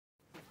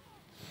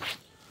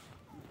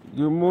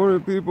Good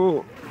morning,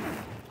 people.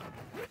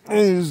 It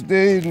is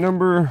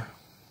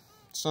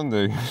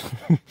Sunday.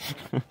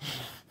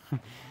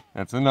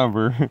 That's a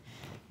number.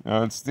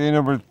 It's day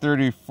number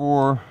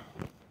 34,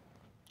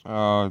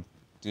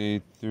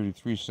 day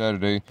 33,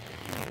 Saturday.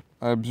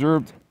 I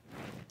observed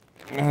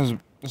as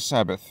a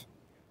Sabbath.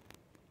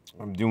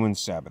 I'm doing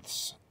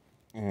Sabbaths,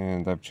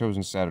 and I've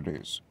chosen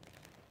Saturdays.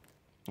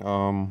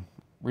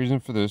 Reason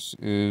for this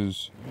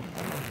is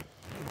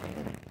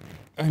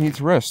I need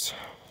to rest.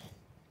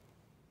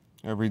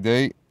 Every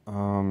day,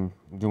 doing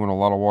a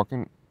lot of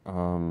walking,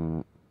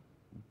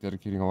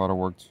 dedicating a lot of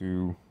work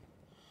to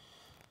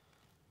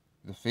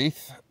the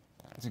faith,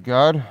 to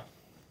God,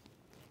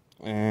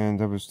 and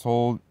I was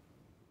told,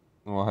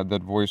 well, I had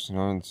that voice,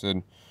 and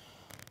said,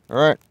 all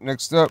right,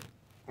 next up,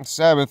 it's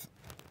Sabbath,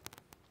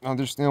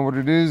 understand what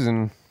it is,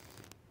 and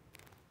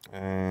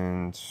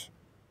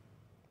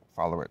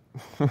follow it.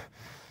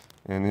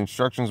 And the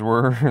instructions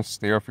were,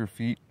 stay off your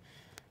feet,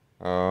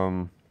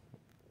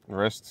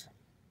 rest,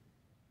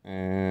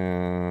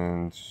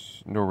 and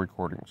no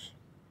recordings.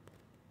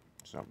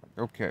 So I'm like,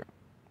 okay.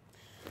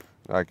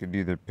 I could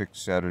either pick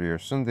Saturday or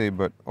Sunday,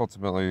 but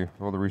ultimately,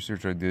 all the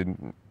research I did,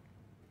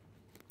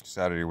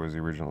 Saturday was the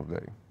original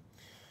day.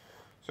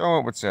 So I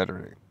went with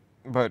Saturday.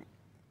 But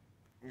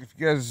if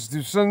you guys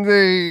do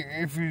Sunday,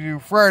 if you do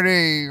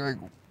Friday, like,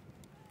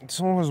 it's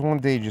almost one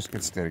day just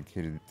gets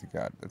dedicated to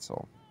God. That's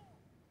all.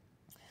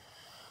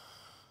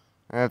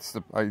 That's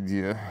the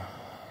idea.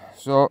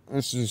 So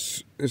this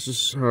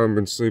is how I've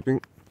been sleeping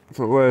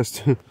for the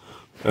last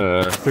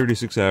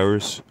 36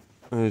 hours.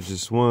 It's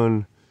just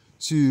 1,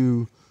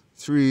 2,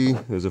 3.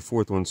 There's a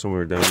fourth one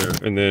somewhere down there,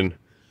 and then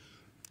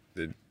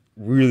the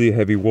really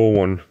heavy wool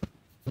one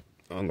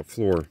on the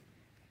floor.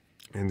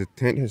 And the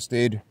tent has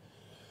stayed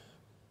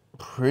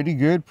pretty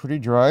good, pretty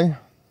dry.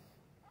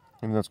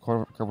 And that's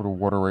covered with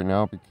water right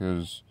now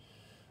because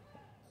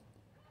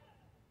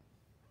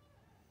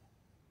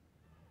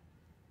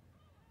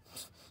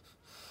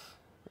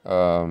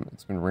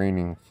it's been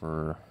raining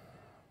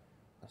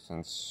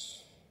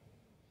since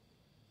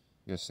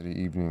yesterday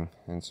evening,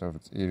 and so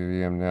it's 8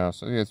 a.m. now,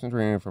 so yeah, it's been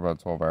raining for about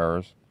 12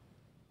 hours.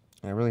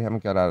 I really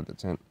haven't got out of the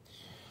tent.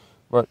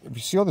 But if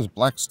you see all this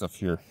black stuff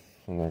here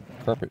on the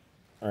carpet,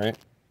 alright,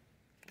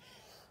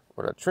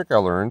 what a trick I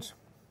learned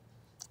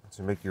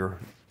to make your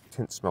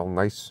tent smell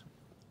nice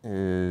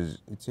is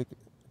you take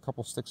a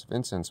couple sticks of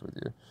incense with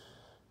you,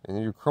 and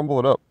then you crumble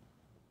it up.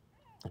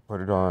 You put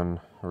it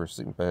on a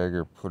sleeping bag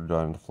or put it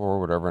on the floor or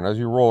whatever, and as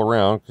you roll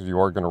around, because you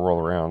are going to roll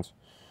around,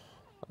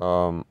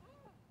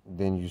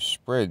 then you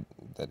spread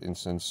that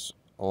incense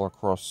all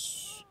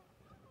across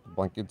the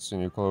blankets and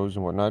your clothes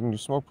and whatnot, and you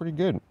smell pretty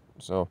good.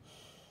 So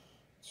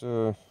it's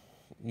a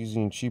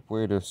easy and cheap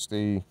way to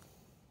stay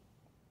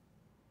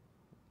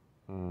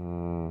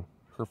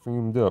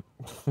perfumed up.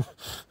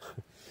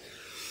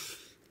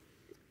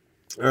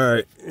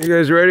 Alright, you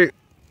guys ready?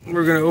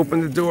 We're going to open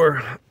the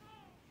door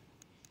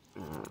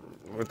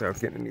without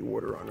getting any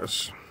water on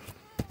us.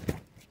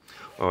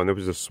 Oh, and there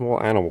was a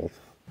small animal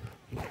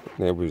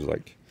that was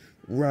like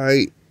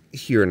right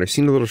here, and I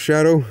seen a little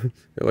shadow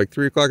at like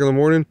 3 o'clock in the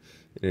morning,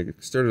 and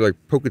it started to like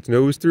poke its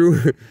nose through,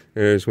 and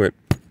it just went,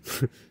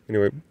 and it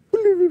went,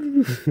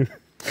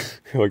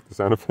 I like the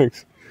sound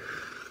effects.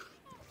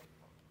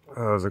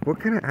 I was like, what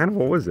kind of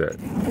animal was that?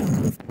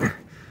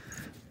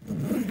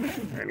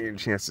 I need a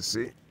chance to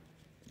see.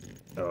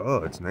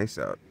 Oh, it's nice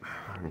out.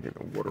 I'm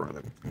getting the water on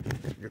it.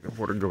 Get the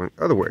water going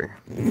the other way.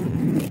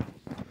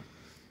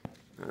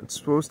 It's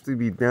supposed to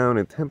be down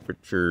in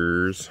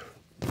temperatures.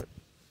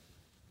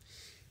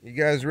 You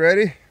guys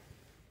ready?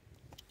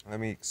 Let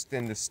me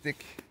extend the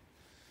stick.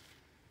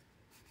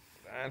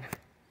 That.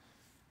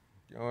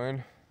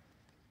 Going.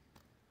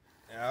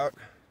 Out.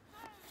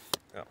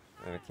 Oh,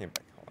 and it came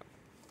back. Hold on.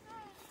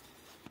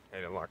 I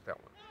didn't lock that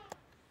one.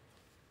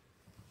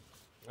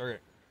 Okay.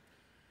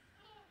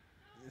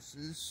 This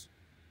is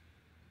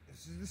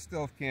the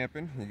stealth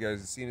camping. You guys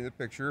have seen in the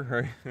picture,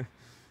 right?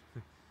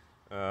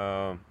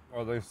 Or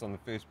at least on the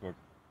Facebook.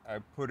 I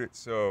put it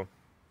so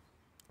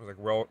I was like,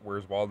 well,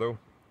 where's Waldo?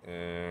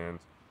 And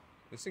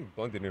this thing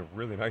blended in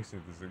really nice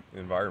into this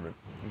environment.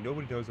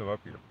 Nobody knows I'm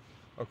up here.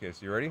 Okay,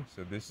 so you ready?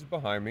 So this is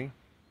behind me.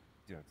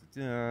 Da,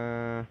 da,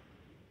 da.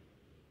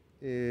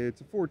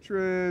 It's a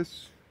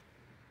fortress.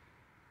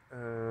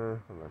 Hold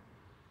on.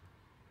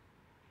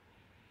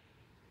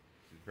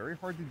 It's very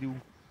hard to do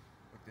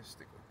with this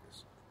stick like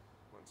this.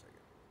 1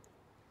 second.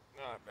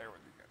 Bear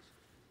with you guys.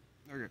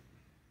 Okay.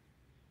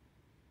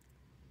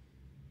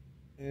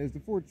 There's the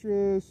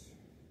fortress.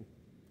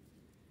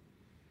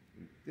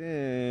 And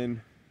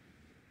then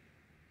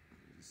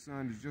the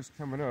sun is just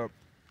coming up.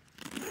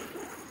 I'm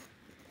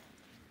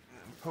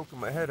poking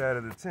my head out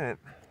of the tent.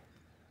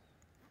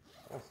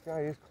 The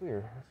sky is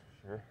clear, that's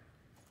for sure.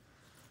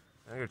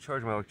 I gotta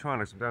charge my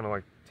electronics. I'm down to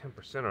like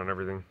 10% on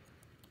everything.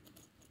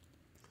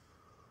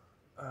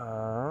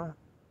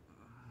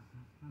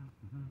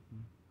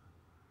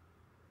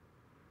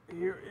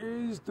 Here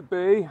is the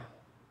bay.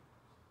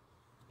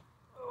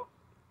 Oh,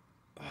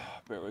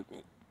 bear with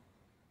me.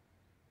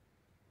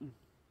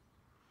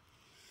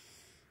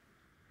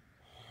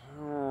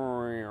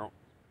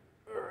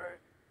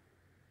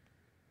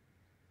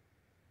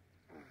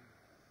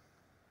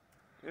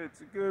 It's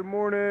a good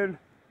morning.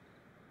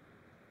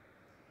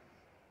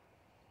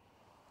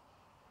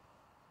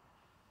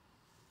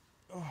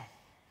 Oh.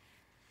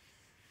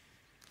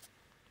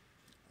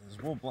 This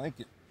wool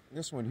blanket,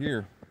 this one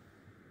here,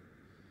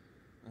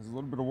 as a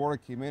little bit of water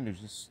came in, it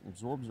just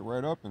absorbs it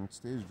right up and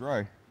stays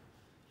dry.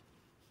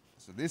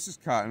 So this is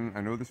cotton,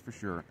 I know this for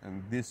sure,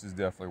 and this is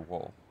definitely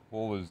wool.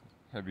 Wool is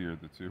heavier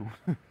of the two.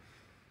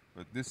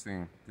 But this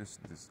thing, this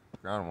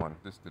ground one,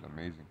 this did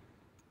amazing.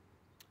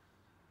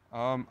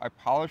 I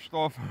polished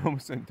off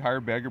almost an entire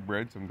bag of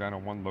bread, so I'm down to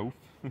one loaf.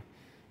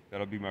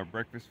 That'll be my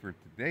breakfast for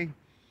today.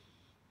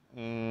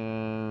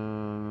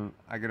 And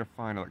I gotta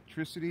find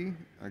electricity.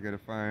 I gotta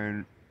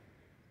find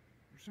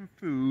some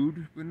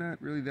food, but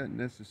not really that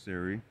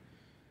necessary.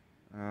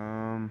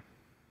 And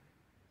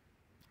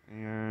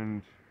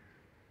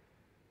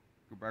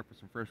go back for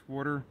some fresh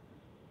water.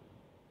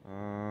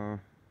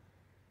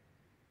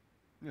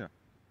 Yeah,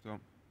 so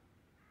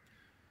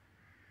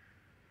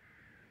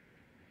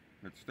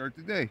let's start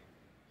the day.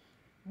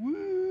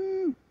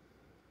 Woo!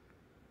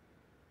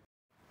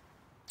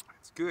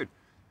 It's good.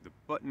 The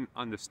button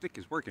on the stick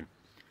is working.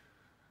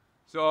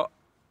 So,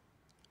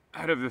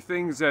 out of the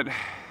things that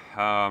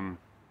have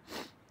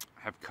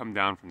come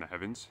down from the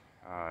heavens,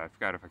 I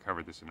forgot if I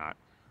covered this or not,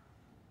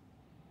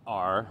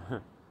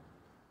 are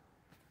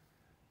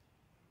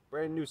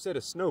brand new set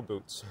of snow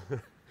boots.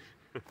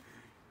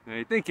 Now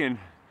you're thinking,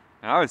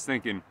 I was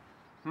thinking,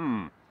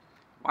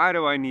 why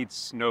do I need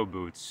snow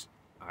boots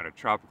on a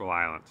tropical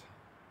island?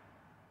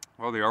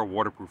 Well, they are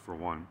waterproof for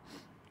one,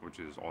 which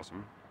is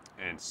awesome.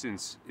 And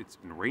since it's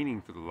been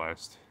raining for the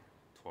last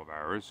 12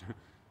 hours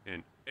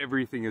and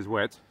everything is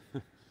wet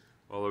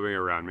all the way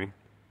around me,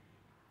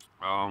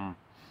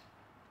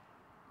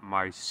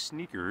 my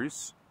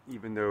sneakers,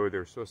 even though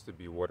they're supposed to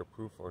be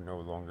waterproof, are no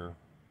longer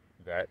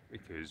that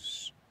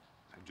because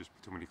I just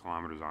put too many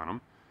kilometers on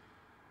them.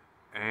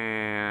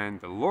 And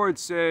the Lord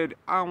said,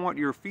 I want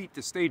your feet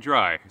to stay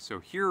dry.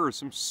 So here are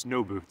some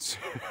snow boots.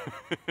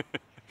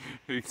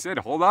 He said,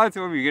 hold on to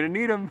them, you're gonna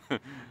need them.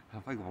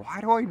 I'm like,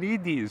 why do I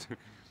need these?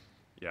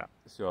 Yeah,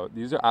 so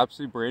these are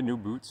absolutely brand new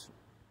boots.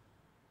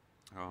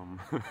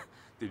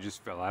 They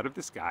just fell out of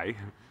the sky.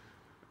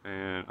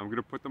 And I'm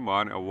gonna put them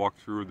on and walk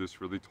through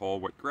this really tall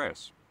wet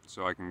grass.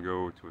 So I can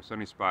go to a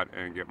sunny spot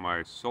and get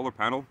my solar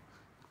panel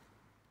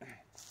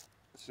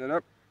set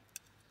up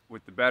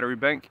with the battery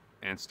bank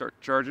and start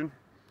charging.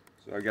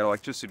 So I got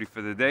electricity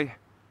for the day.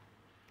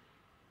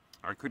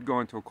 I could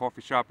go into a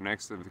coffee shop and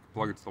ask them if they could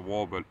plug it to the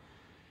wall, but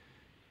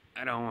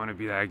I don't want to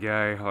be that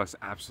guy unless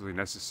absolutely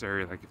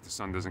necessary, like if the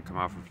sun doesn't come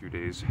out for a few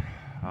days.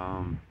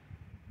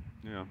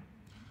 Yeah.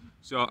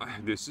 So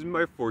this is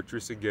my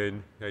fortress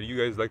again. How do you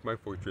guys like my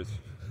fortress?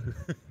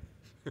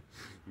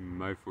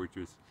 My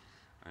fortress.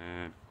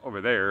 And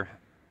over there,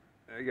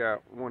 I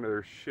got one of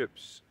their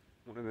ships.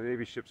 One of the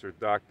Navy ships are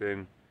docked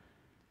in.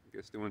 I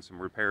guess doing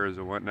some repairs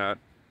and whatnot.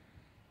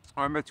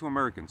 Oh, I met two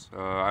Americans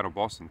out of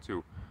Boston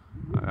too.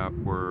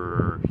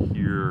 Were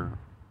here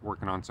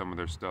working on some of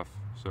their stuff.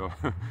 So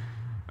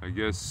I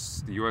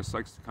guess the U.S.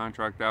 likes to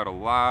contract out a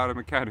lot of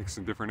mechanics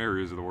in different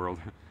areas of the world.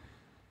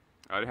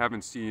 I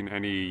haven't seen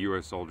any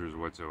U.S. soldiers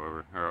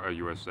whatsoever, or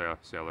U.S.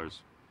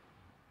 sailors.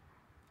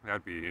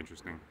 That'd be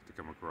interesting to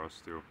come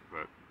across too,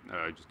 but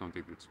I just don't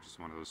think it's just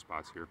one of those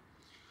spots here.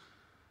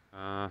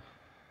 Oh,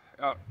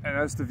 and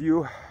that's the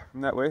view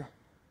from that way.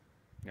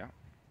 Yeah.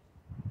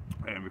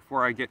 And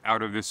before I get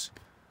out of this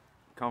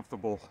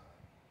comfortable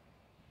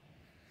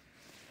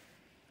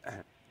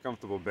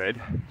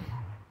bed,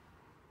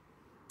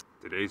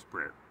 today's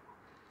prayer.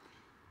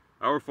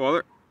 Our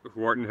Father,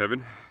 who art in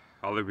heaven,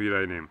 hallowed be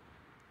thy name.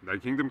 Thy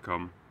kingdom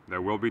come, thy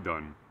will be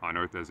done, on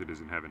earth as it is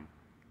in heaven.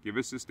 Give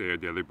us this day our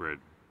daily bread,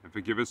 and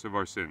forgive us of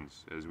our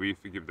sins, as we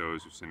forgive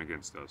those who sin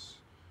against us.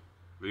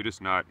 Lead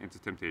us not into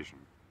temptation,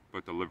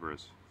 but deliver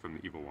us from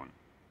the evil one.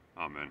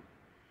 Amen.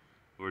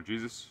 Lord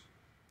Jesus,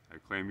 I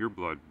claim your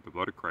blood, the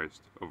blood of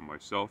Christ, over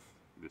myself,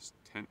 this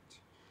tent,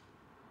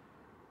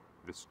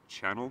 this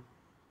channel,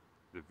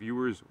 the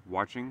viewers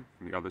watching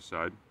from the other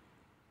side,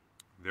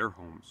 their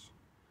homes,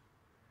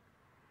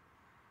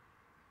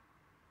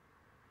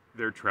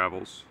 their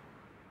travels,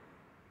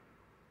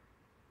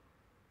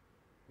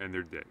 and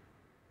their day.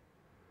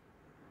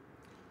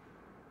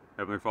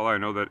 Heavenly Father, I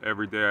know that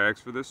every day I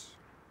ask for this,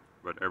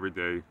 but every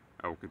day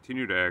I will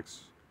continue to ask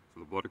for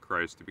the blood of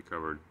Christ to be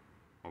covered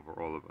over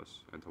all of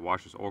us and to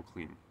wash us all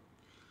clean.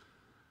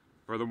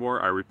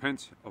 Furthermore, I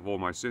repent of all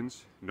my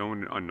sins, known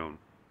and unknown.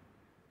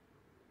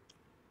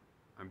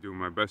 I'm doing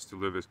my best to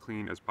live as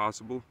clean as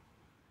possible,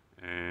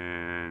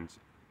 and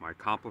my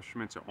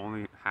accomplishments are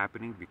only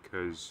happening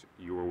because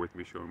you are with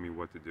me, showing me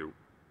what to do.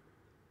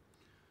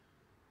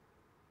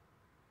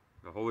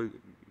 The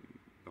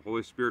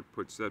Holy Spirit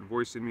puts that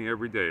voice in me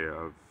every day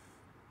of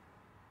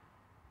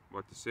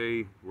what to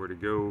say, where to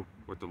go,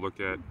 what to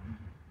look at.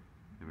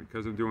 And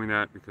because I'm doing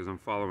that, because I'm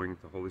following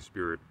the Holy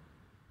Spirit,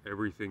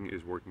 everything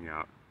is working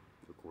out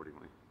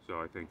accordingly. So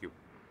I thank you.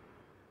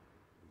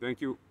 I thank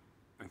you.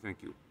 I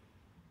thank you.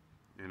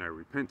 And I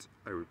repent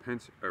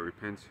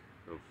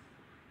of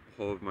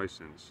all of my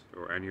sins,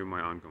 or any of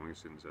my ongoing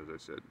sins, as I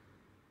said.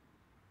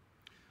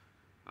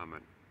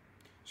 Amen.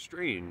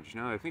 Strange,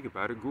 now that I think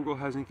about it, Google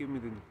hasn't given me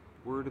the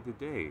word of the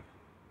day.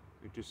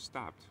 It just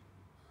stopped.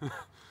 I'm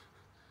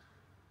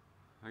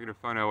gonna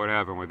find out what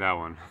happened with that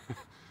one.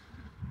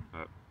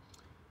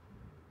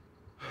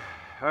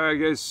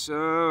 Alright guys,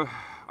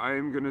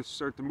 I'm gonna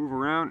start to move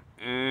around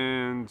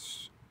and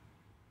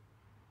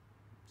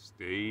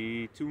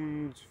stay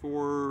tuned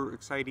for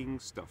exciting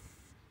stuff.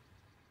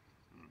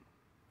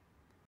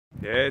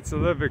 Yeah, it's a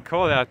little bit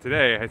cold out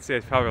today. I'd say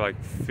it's probably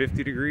like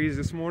 50 degrees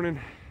this morning.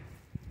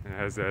 It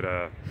has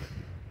that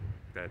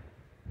that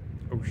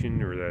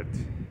ocean or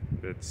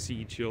that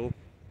sea chill.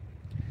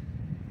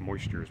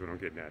 Moisture is what I'm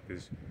getting at.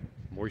 There's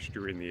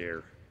moisture in the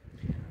air.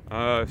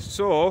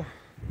 So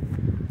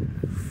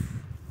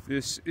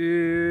this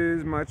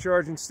is my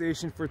charging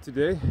station for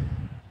today.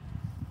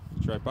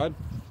 Tripod,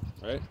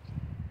 right?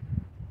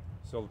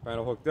 Solar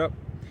panel hooked up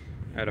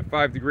at a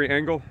 5-degree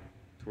angle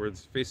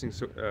towards facing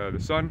the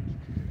sun,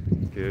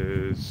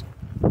 because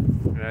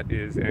that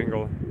is the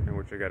angle in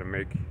which I got to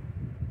make.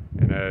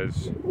 And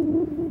as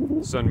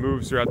the sun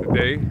moves throughout the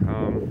day,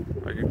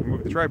 I can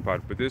move the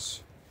tripod. But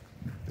this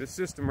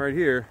system right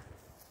here,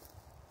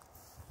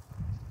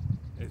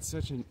 it's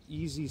such an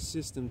easy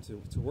system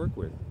to work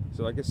with.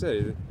 So like I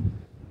said,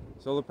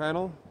 solar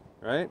panel,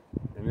 right?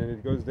 And then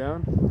it goes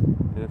down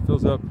and it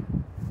fills up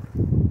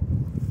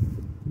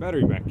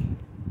battery bank.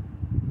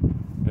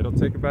 It'll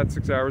take about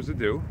 6 hours to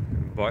do,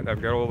 but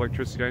I've got all the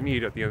electricity I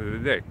need at the end of the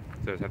day.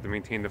 So I just have to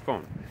maintain the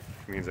phone.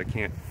 It means I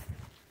can't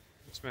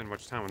spend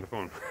much time on the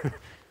phone.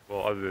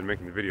 Well, other than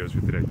making the videos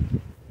for today.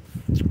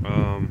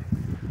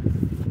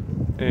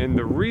 And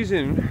the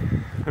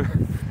reason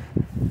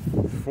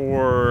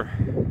for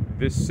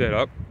this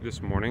setup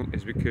this morning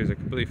is because I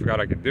completely forgot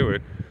I could do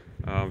it.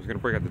 I was going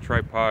to break out the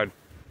tripod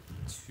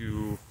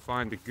to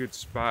find a good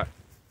spot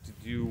to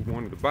do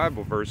one of the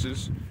Bible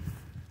verses.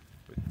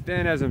 But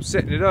then as I'm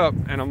setting it up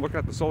and I'm looking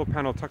at the solar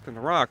panel tucked in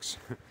the rocks,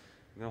 and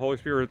the Holy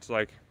Spirit's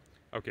like,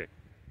 okay,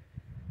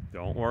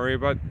 don't worry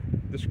about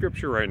the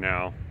scripture right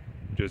now.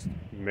 Just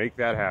make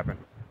that happen.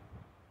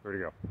 Where'd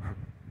it go?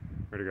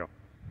 Where'd it go?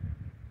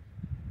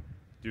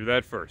 Do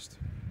that first,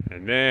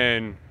 and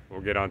then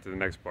we'll get on to the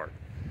next part.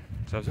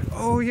 So I was like,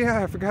 oh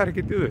yeah, I forgot I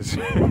could do this.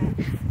 So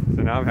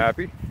now I'm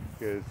happy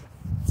because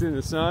it's in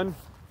the sun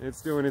and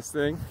it's doing its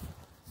thing.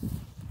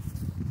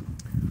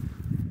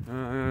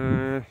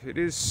 It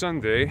is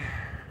Sunday.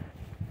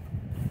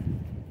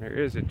 There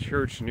is a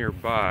church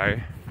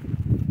nearby.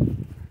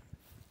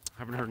 I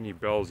haven't heard any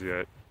bells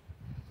yet.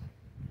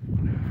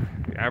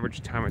 The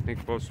average time I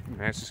think most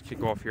masses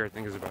kick off here, I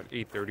think, is about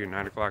 8:30 or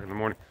 9 o'clock in the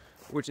morning,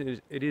 which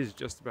it is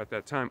just about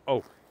that time.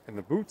 Oh, and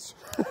the boots.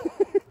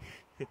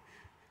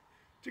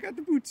 Check out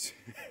the boots.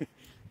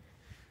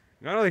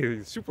 Not only are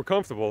they super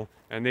comfortable,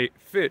 and they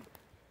fit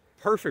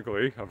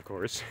perfectly, of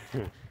course.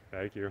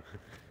 Thank you.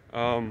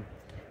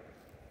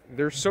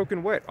 They're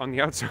soaking wet on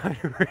the outside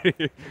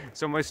already,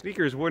 so my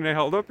sneakers wouldn't have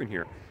held up in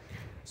here.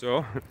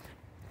 So,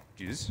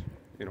 Jesus,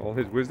 in all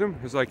his wisdom,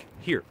 is like,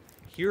 here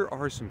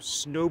are some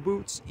snow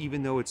boots,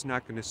 even though it's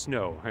not going to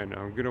snow. And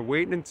I'm going to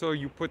wait until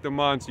you put them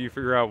on so you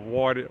figure out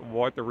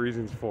what the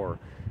reason's for.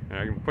 And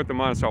I can put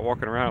them on and start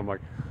walking around. I'm like,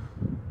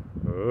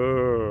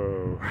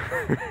 oh,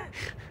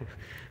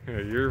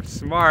 you're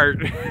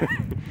smart.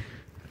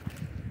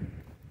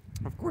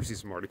 Of course he's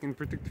smart. He can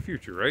predict the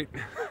future, right?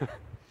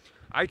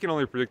 I can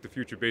only predict the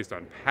future based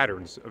on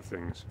patterns of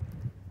things.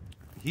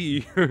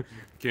 He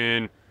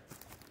can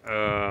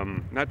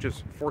not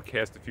just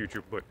forecast the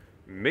future, but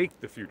make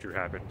the future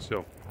happen.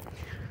 So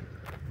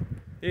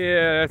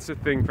yeah, that's the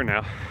thing for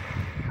now.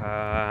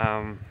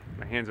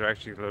 My hands are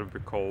actually a little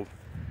bit cold.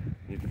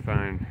 I need to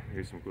find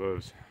maybe some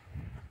gloves,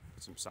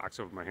 put some socks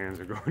over my hands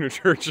and go to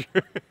church.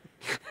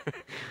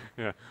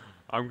 Yeah,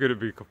 I'm gonna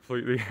be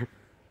completely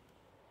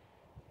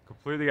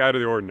out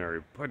of the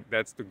ordinary, but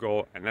that's the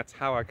goal, and that's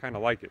how I kind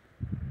of like it.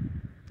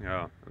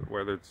 Yeah,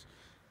 whether it's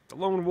the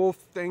lone wolf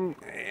thing,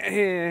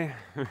 the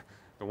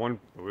one,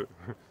 what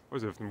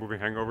was it, the movie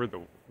Hangover,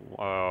 the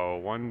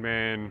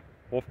one-man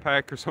wolf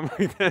pack or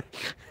something like that.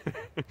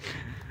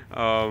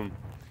 No,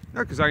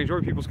 because I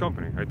enjoy people's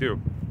company, I do.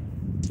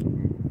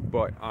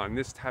 But on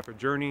this type of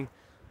journey,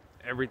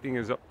 everything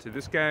is up to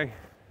this guy,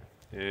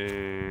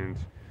 and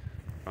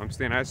if I'm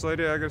staying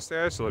isolated, I gotta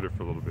stay isolated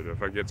for a little bit.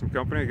 If I get some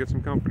company, I get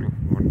some company.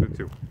 One of the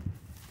two.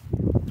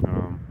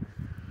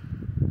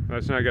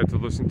 Last night I got to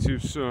listen to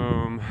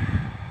some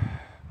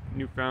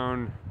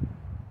newfound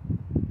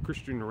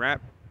Christian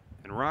rap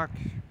and rock,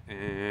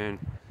 and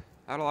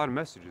had a lot of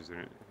messages in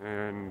it,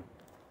 and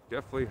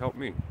definitely helped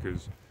me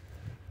because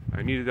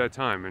I needed that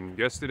time. And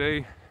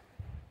yesterday,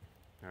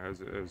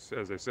 as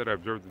I said, I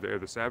observed the day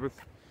of the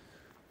Sabbath,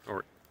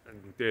 or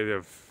the day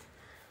of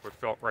what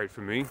felt right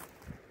for me,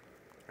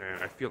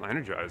 and I feel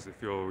energized. I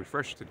feel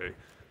refreshed today.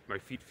 My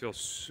feet feel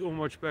so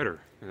much better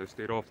as I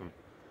stayed off them.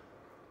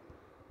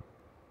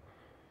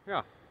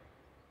 Yeah.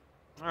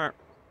 All right.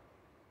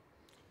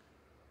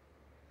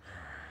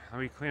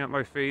 Let me clean up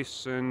my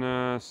face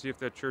and see if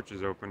that church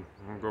is open.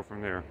 We'll go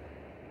from there.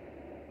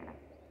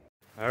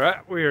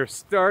 Alright, we are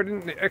starting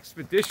the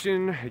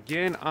expedition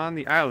again on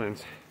the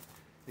island.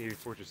 Navy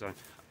Fortress Island.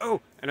 Oh,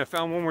 and I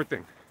found one more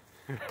thing.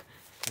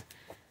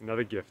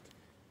 Another gift.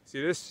 See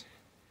this?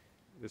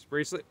 This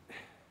bracelet?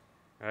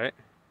 Alright.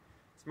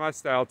 It's my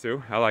style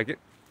too. I like it.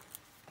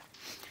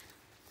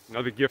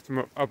 Another gift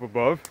from up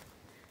above.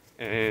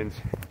 And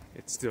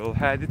it still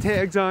had the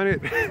tags on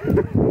it.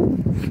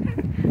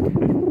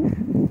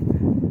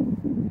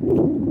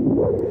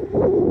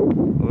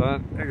 Hold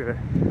on. I gotta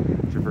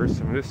traverse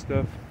some of this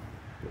stuff.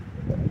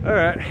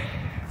 Alright,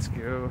 let's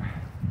go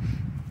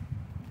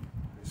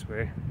this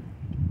way.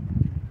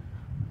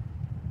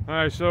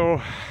 Alright,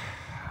 so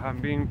I'm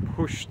being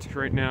pushed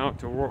right now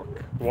to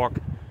walk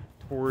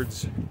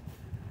towards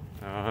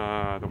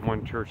the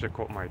one church that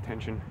caught my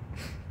attention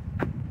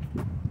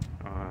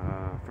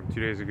from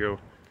 2 days ago.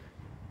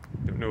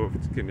 Don't know if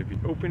it's going to be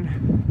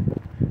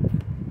open,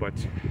 but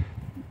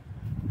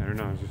I don't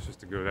know, it's just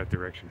to go that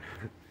direction.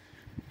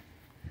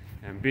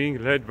 I'm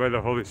being led by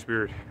the Holy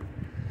Spirit.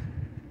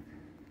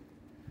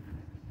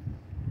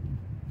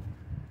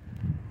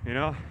 You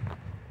know,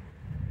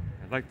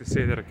 I'd like to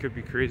say that I could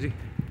be crazy.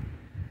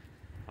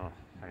 Oh,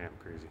 I am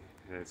crazy.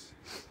 It's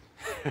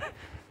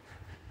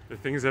the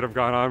things that have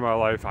gone on in my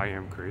life, I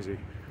am crazy.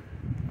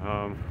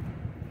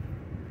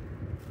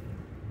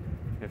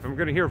 If I'm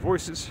gonna hear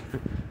voices,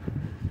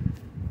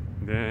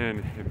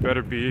 then it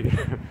better be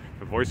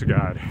the voice of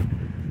God.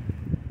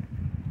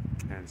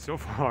 And so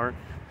far,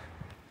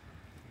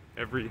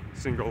 every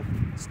single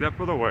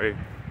step of the way,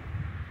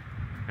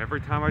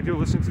 every time I do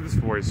listen to this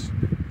voice,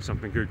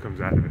 something good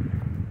comes out of it.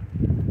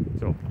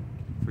 So,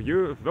 for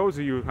you, those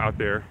of you out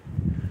there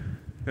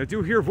that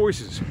do hear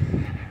voices,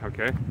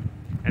 okay,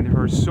 and there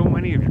are so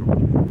many of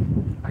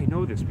you, I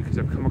know this because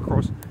I've come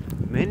across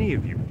many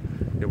of you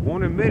that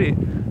won't admit it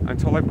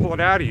until I pull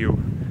it out of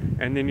you,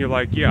 and then you're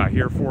like, yeah, I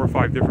hear 4 or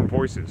 5 different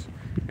voices,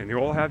 and they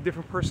all have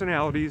different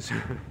personalities,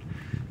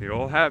 they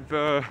all have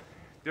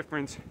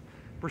different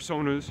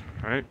personas,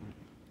 right?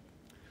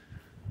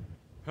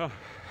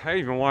 I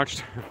even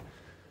watched,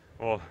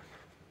 well,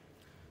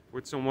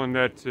 with someone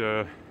that,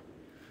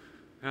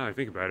 now I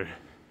think about it,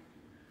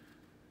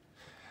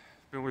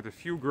 been with a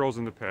few girls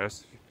in the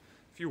past,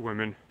 a few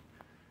women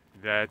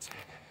that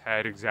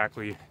had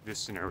exactly this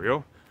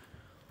scenario.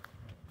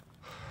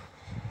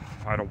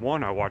 Out of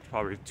one, I watched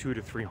probably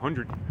 200 to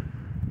 300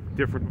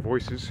 different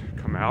voices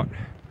come out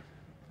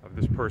of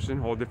this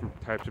person, all different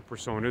types of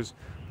personas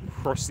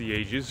across the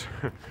ages,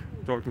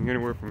 talking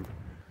anywhere from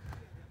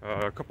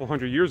a couple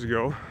hundred years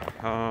ago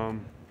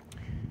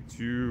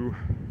to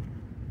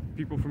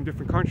people from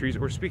different countries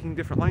or speaking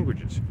different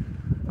languages.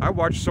 I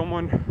watched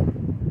someone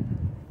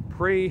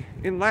pray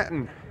in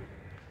Latin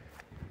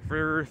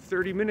for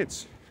 30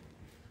 minutes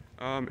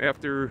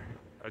after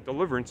a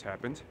deliverance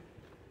happened,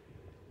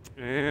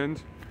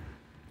 and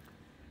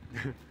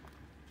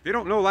they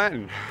don't know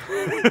Latin.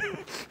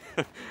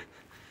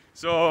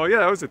 So yeah,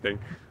 that was the thing.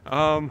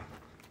 But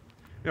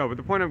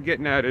the point I'm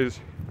getting at is,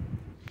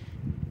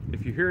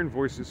 if you're hearing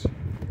voices,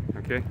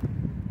 okay,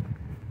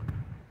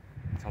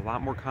 it's a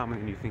lot more common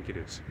than you think it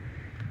is.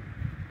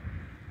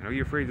 I know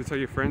you're afraid to tell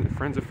your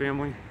friends or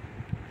family,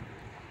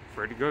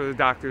 afraid to go to the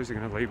doctors, they're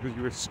gonna label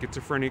you as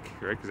schizophrenic,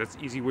 right? Because that's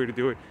the easy way to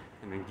do it,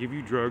 and then give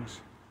you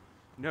drugs.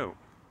 No,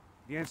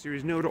 the answer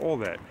is no to all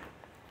that.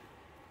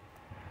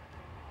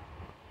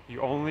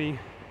 You only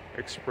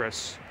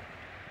express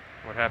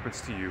what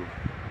happens to you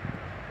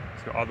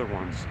to other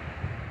ones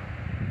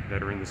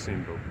that are in the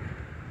same boat.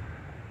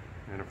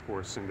 And of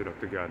course, send it up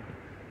to God.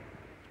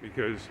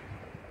 Because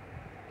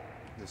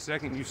the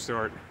second you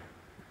start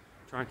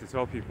trying to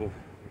tell people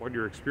what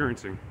you're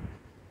experiencing,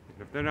 and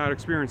if they're not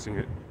experiencing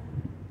it,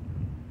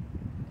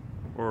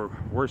 or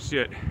worse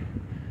yet,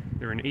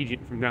 they're an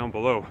agent from down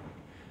below,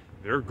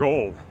 their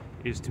goal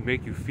is to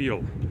make you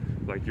feel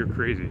like you're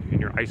crazy and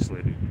you're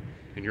isolated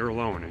and you're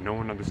alone and no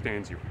one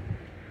understands you.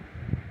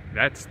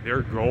 That's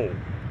their goal.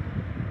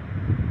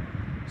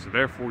 So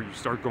therefore, you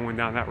start going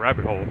down that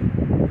rabbit hole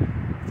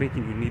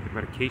thinking you need the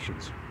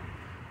medications,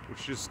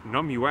 which just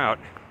numb you out,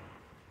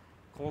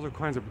 cause all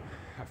kinds of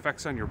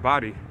effects on your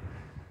body,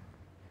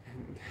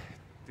 and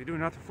they do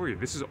nothing for you.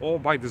 This is all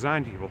by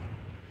design, people.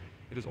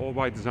 It is all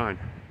by design.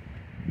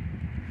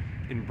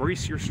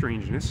 Embrace your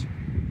strangeness.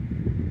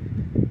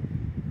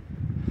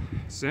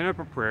 Send up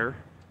a prayer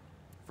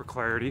for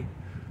clarity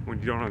when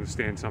you don't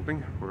understand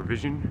something, or a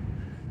vision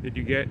that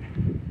you get,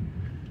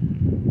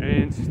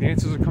 and the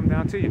answers will come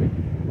down to you.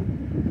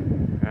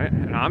 Right?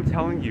 And I'm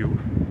telling you,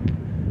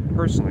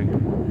 personally,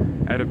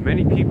 out of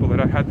many people that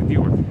I've had to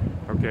deal with,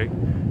 okay,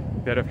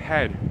 that have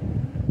had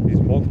these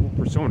multiple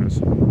personas,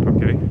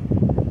 okay,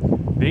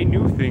 they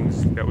knew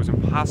things that was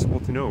impossible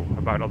to know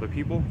about other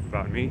people,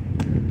 about me,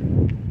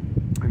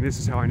 and this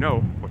is how I know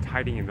what's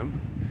hiding in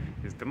them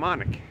is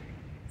demonic.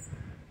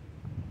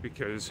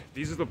 Because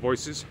these are the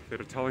voices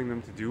that are telling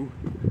them to do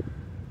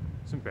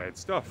some bad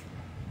stuff,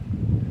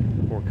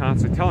 or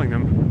constantly telling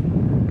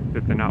them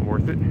that they're not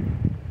worth it,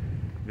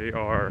 they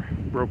are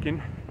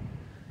broken,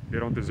 they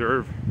don't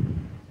deserve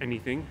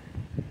anything,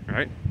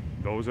 right?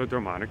 Those are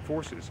demonic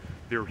forces.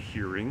 They're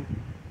hearing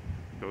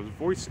those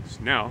voices.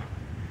 Now,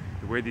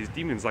 the way these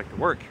demons like to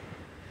work,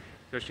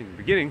 especially in the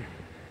beginning,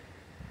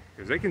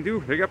 because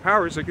they got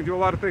powers, they can do a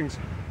lot of things.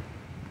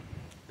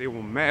 They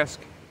will mask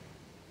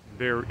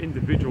their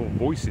individual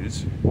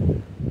voices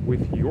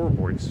with your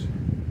voice.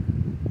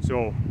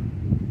 So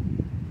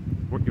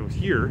what you'll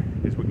hear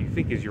is what you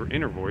think is your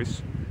inner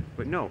voice,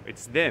 but no,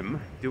 it's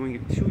them doing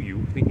it to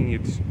you, thinking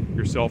it's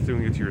yourself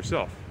doing it to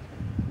yourself.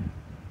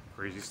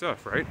 Crazy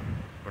stuff, right?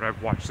 But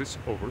I've watched this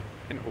over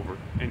and over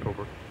and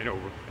over and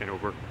over and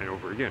over and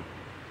over again.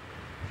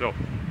 So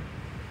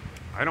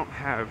I don't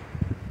have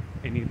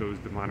any of those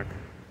demonic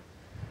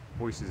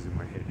voices in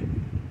my head.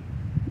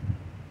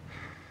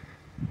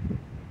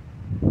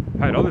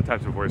 I had other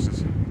types of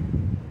voices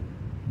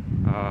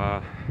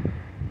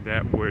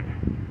that would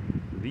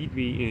lead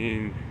me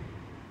in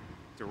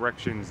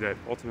directions that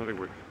ultimately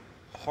would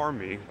harm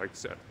me, like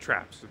set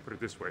traps, to put it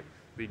this way.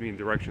 Lead me in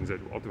directions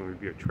that would ultimately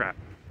be a trap,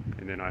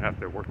 and then I'd have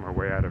to work my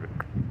way out of it.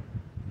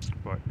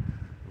 But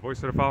the voice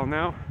that I follow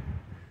now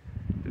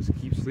just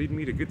keeps leading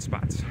me to good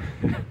spots.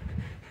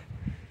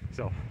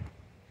 So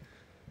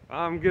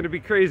I'm gonna be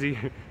crazy.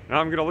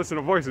 I'm gonna listen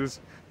to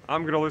voices.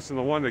 I'm gonna listen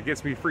to the one that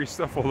gets me free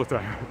stuff all the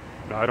time.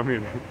 No, I don't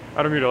mean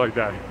it like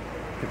that.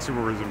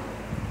 Consumerism,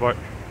 but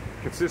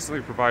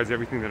consistently provides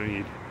everything that I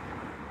need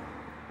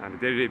on a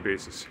day-to-day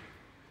basis.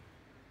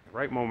 The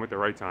right moment, the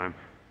right time,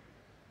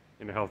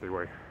 in a healthy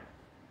way.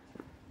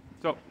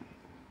 So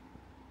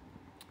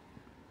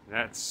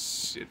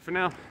that's it for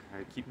now.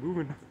 I keep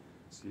moving.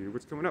 See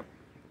what's coming up.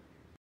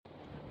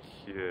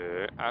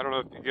 Yeah, I don't know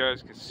if you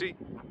guys can see,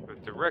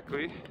 but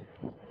directly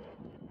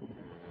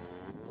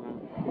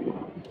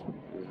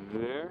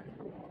there,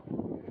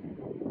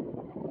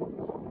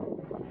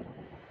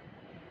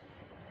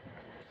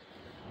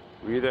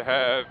 we either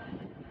have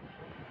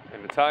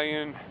an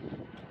Italian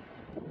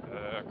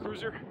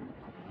cruiser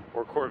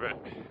or Corvette,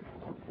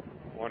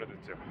 one of the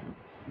two.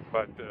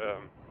 But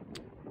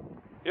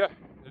yeah,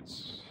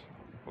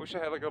 I wish I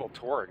had like a little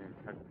tour and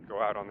I could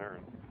go out on there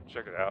and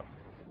check it out.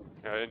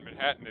 In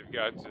Manhattan, they've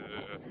got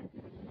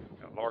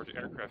a large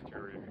aircraft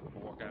carrier you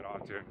can walk out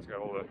onto. It's got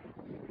all the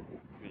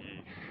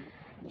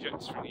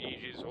jets from the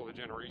ages, all the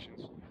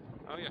generations.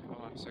 Oh yeah,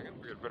 hold on a second,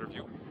 we got a better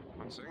view.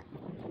 1 second.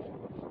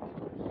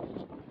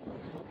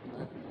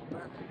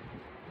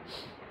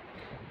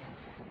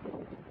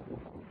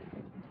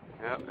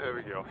 Yeah, there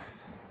we go.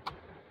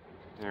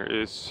 There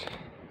is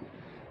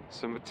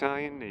some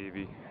Italian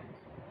Navy.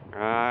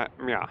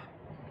 Yeah.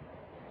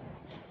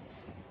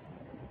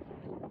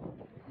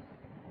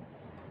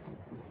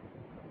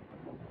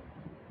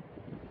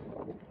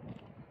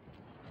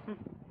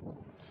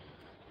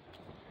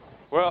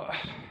 Well,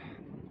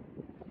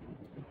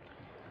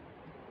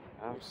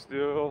 I'm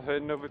still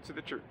heading over to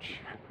the church.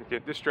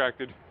 Get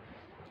distracted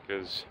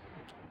because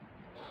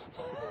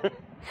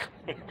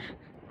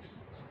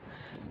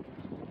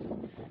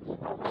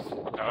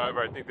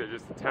however, I think they're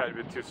just a tad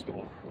bit too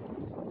small.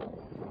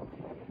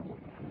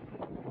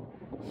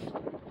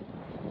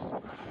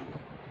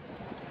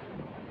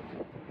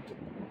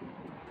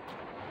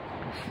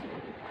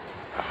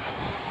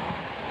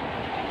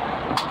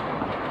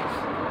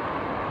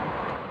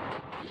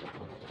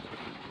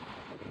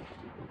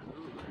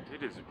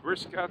 It is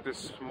brisk out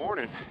this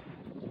morning.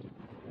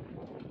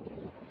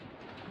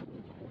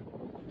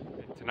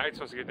 Tonight's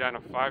supposed to get down to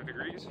 5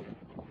 degrees.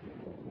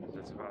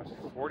 That's about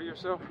 40 or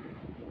so.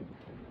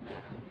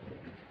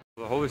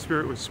 The Holy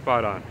Spirit was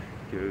spot on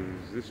because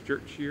this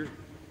church here,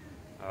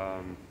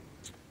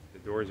 the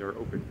doors are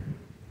open,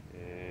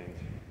 and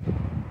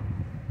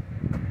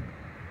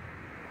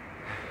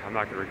I'm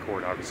not going to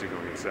record obviously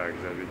going inside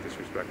because that'd be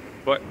disrespectful.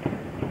 But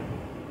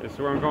this is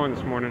where I'm going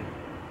this morning.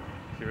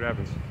 See what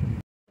happens.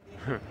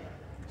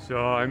 So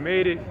I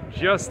made it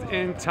just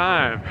in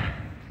time.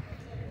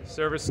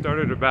 Service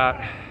started about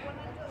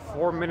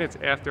 4 minutes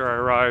after I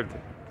arrived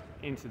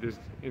into the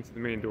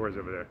main doors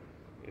over there.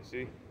 You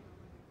see?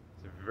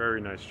 It's a very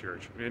nice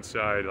church.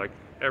 Inside, like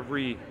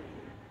every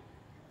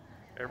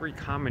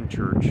common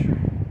church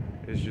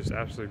is just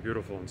absolutely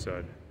beautiful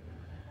inside.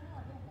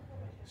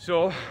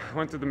 So I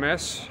went to the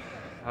Mass,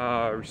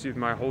 received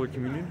my Holy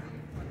Communion.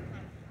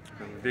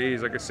 The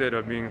days, like I said,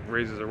 of being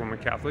raised as a Roman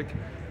Catholic,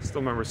 I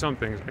still remember some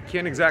things. I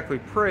can't exactly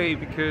pray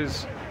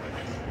because,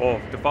 well,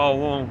 to follow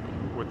along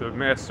with the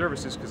Mass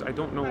services because I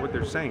don't know what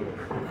they're saying.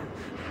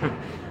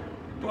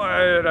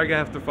 But I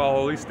have to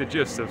follow at least the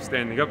gist of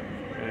standing up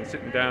and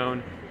sitting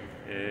down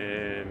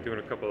and doing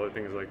a couple of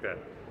things like that.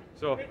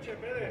 So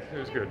it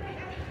was good.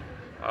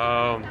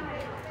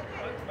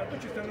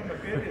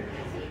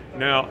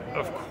 Now,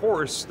 of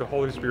course, the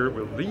Holy Spirit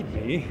will lead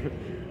me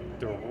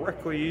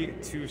directly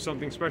to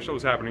something special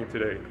that's happening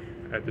today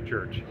at the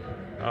church.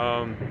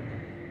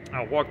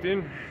 I walked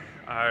in,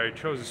 I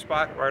chose a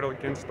spot right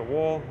against the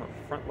wall,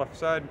 front left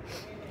side,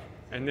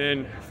 and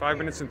then 5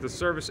 minutes into the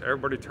service,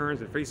 everybody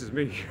turns and faces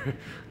me.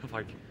 I'm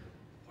like,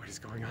 what is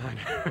going on?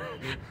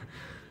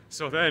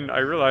 So then I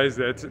realized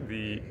that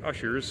the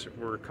ushers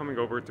were coming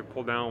over to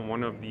pull down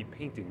one of the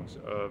paintings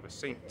of a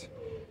saint.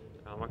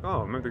 I'm like,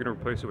 oh, maybe they're gonna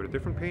replace it with a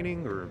different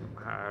painting, or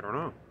I don't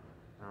know.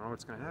 don't know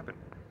what's gonna happen.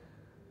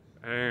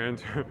 And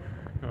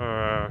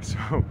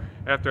so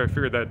after I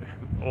figured that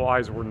all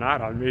eyes were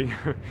not on me,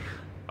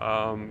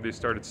 they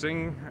started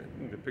singing,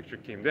 the picture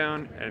came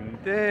down, and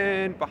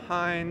then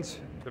behind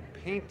the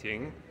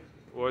painting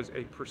was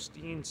a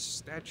pristine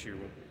statue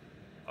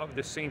of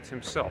the saint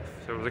himself.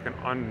 So it was like an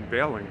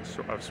unveiling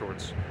of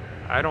sorts.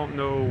 I don't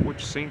know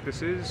which saint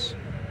this is,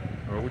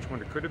 or which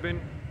one it could have been,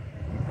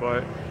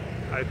 but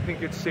I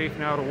think it's safe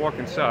now to walk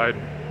inside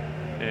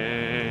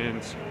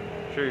and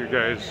show you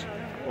guys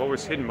what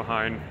was hidden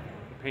behind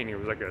the painting. It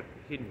was like a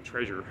hidden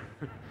treasure.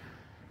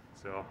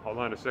 So hold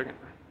on a second.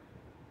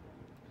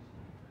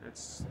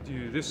 Let's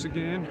do this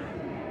again.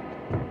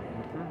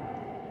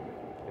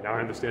 And now I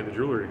understand the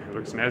jewelry. It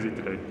looks snazzy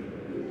today.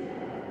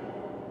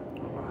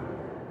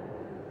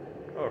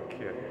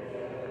 Okay.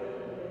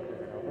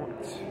 I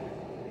want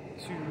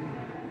to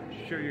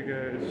show you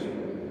guys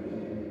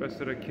best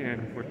that I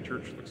can what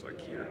church looks like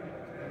here.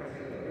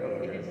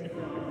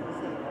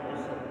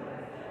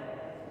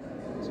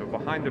 So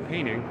behind the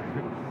painting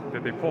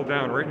that they pulled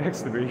down right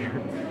next to me,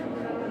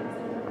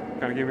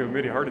 kind of gave me a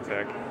mini heart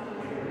attack.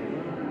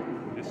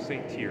 This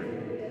saint here.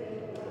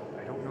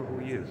 I don't know who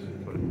he is,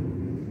 but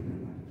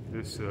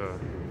this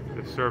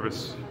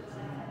service.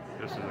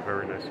 This is a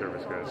very nice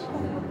service, guys.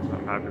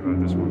 I'm happy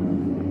about this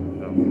one.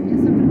 So,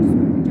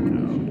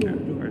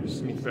 okay, I just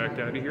sneak back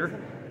out of here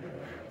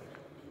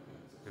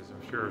because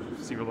I'm sure it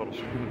seems a little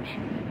strange.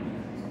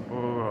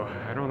 Oh,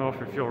 I don't know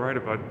if I feel right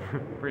about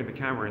bringing the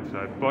camera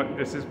inside, but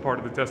this is part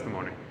of the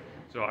testimony.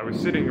 So I was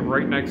sitting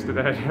right next to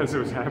that as it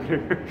was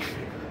happening.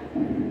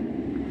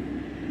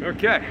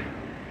 Okay,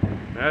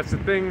 that's the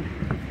thing.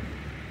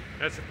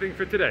 That's the thing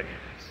for today,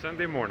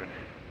 Sunday morning.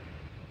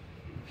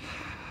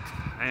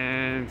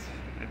 And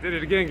I did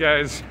it again,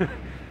 guys.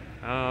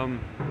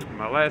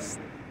 My last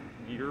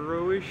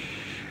euro-ish,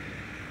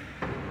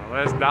 my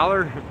last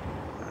dollar.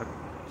 I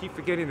keep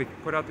forgetting to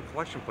put out the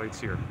collection plates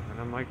here. And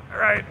I'm like, all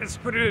right, let's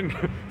put it in.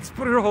 Let's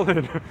put it all in.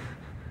 I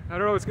don't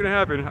know what's gonna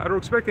happen. I don't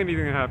expect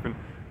anything to happen.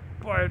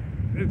 But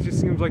it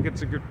just seems like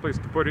it's a good place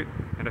to put it.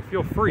 And I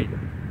feel free.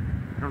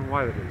 I don't know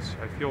why that is.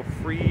 I feel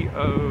free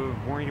of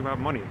worrying about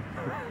money.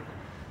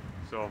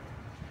 So,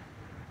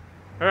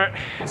 all right,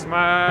 it's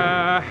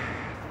my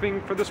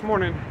thing for this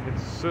morning.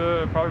 It's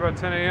probably about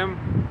 10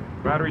 a.m.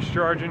 Battery's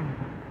charging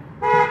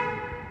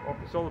off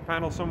the solar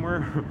panel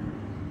somewhere.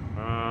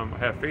 I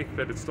have faith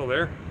that it's still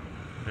there.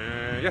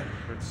 And yeah,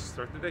 let's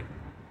start the day.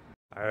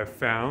 I have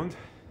found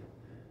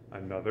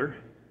another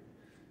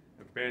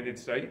abandoned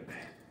site.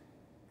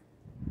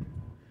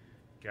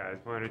 Guys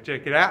want to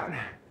check it out?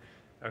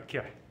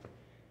 Okay.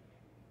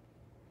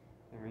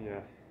 Let me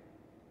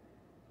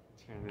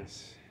turn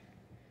this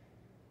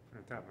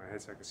on top of my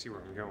head so I can see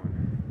where I'm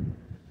going.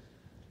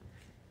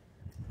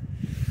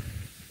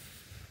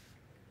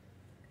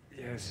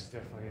 Yeah, this is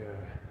definitely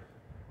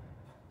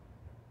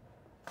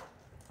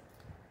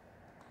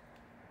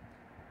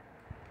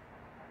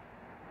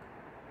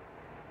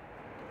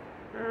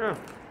I don't know,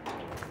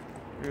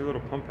 maybe a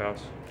little pump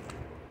house.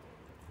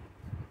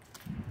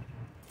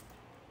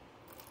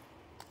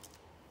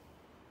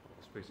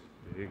 This place is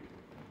big.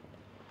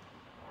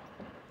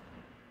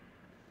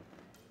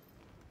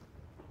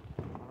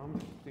 I'm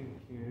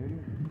thinking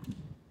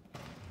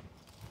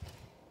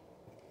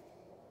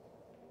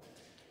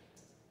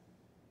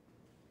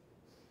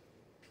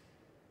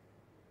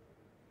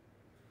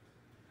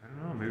I don't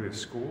know, maybe a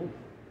school?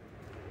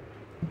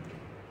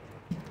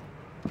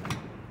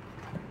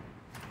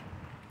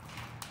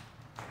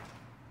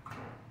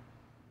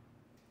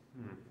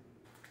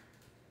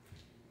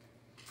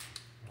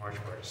 Watch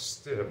where I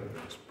step,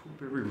 there's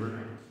poop everywhere.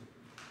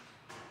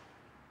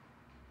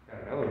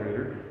 Got an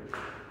elevator.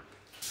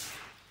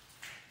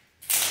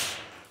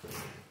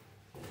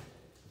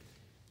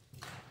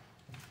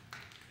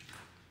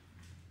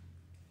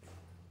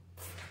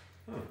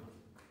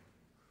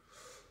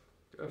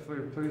 Definitely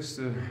a place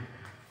to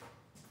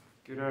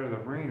get out of the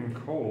rain and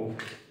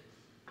cold.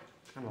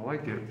 Kind of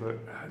like it, but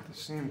at the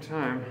same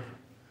time,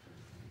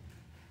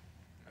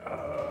 I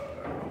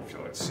don't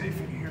feel it's safe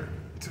in here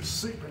to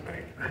sleep at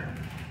night.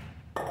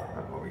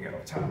 What we got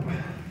up top?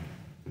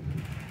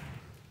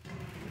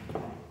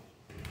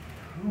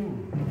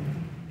 Ooh.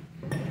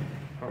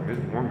 Oh, it is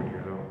warm in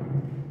here though.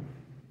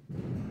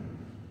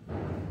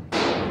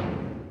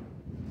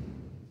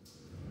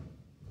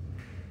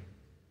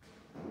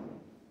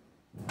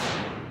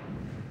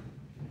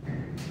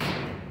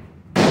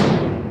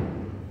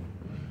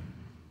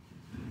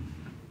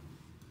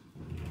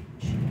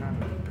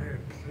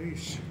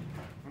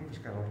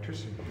 Almost got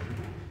electricity.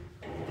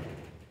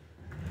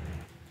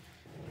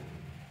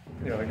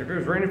 Yeah, like if it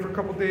was raining for a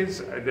couple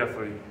days, I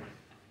definitely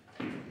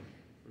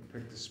would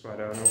pick this spot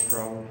out, no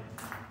problem.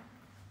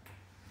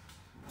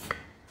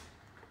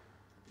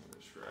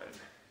 Let's ride.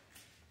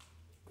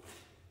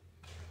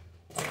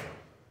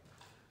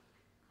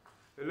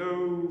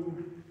 Hello.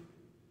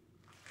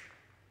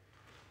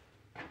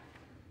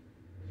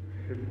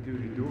 Heavy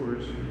duty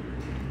doors.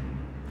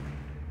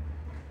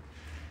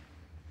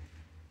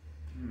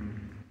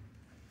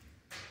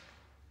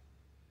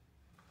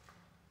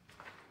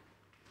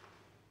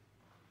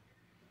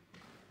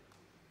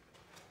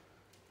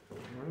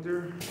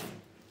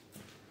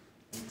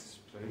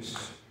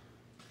 place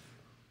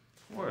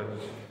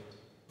was.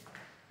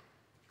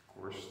 Of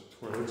course,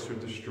 toilets are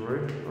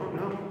destroyed. Oh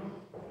no.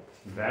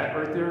 That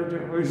right there,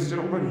 ladies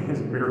and gentlemen, is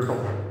a miracle.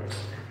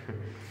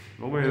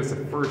 Normally that's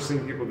the first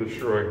thing people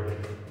destroy. Let's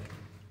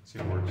see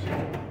if it works.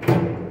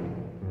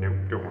 Nope,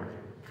 don't work.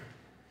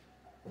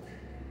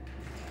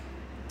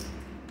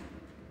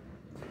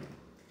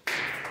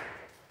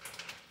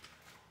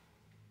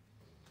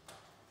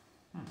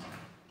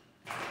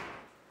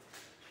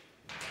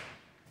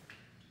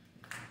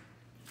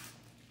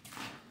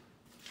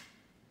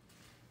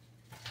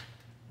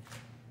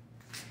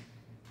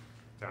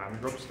 Time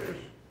to go upstairs.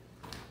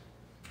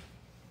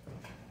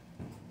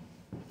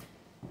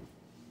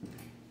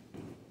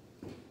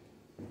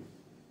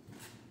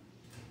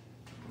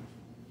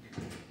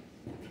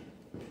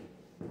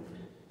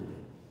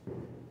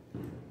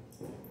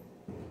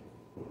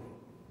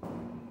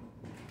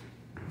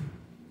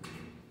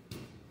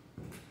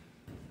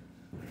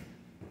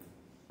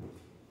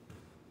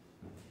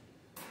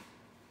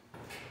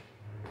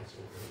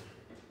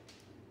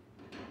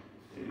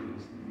 It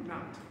is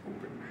not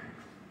open.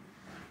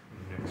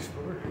 Next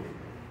door.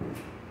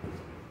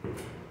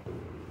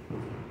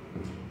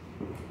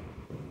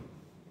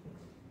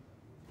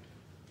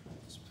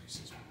 This place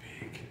is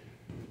big.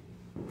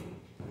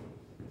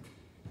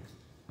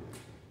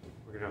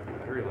 We're gonna have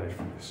battery life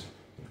for this.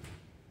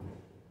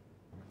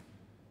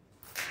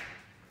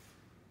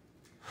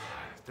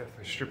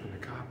 Definitely stripping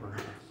the copper.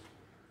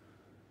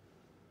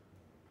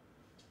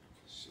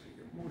 So you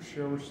get more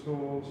shower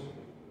stalls,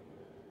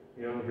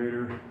 the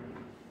elevator. I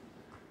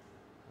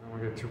don't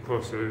want to get too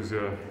close to those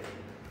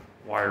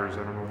wires.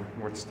 I don't know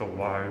what's still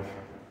live.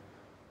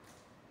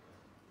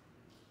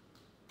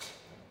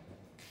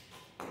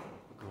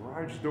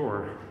 Garage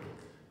door,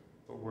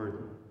 but we're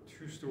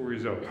 2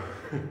 stories up.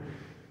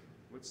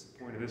 What's the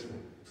point of this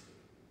one?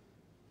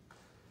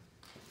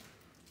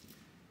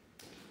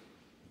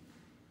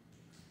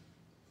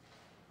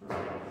 All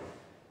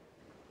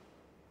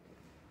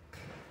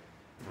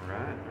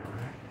right.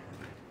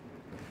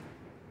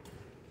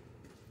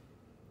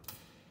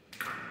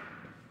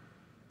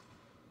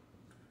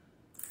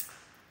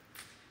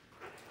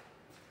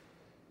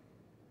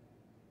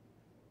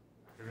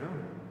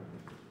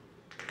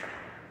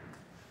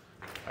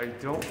 I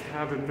don't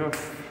have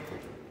enough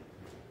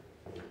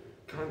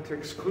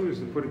context clues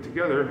to put it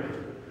together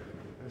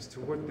as to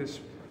what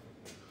this.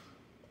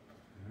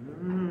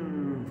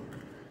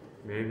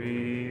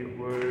 Maybe it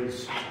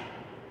was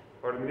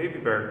part of the Navy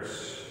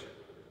barracks.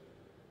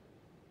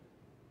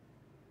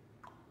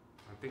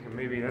 I'm thinking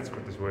maybe that's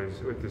what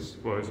this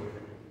was,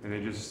 and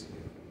they just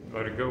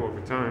let it go over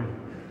time.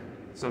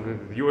 It's something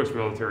that the U.S.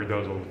 military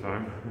does all the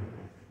time.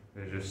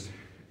 They just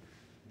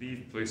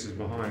leave places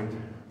behind.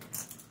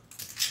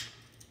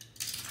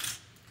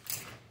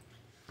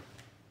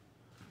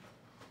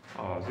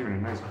 Oh, there's even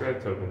a nice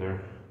bathtub in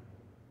there.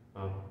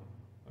 Oh,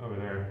 over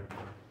there.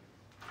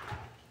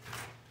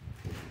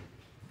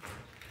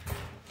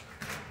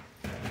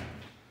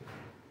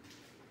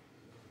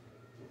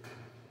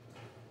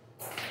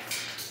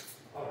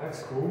 Oh,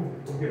 that's cool.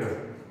 We'll get a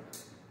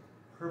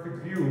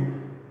perfect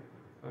view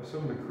of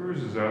some of the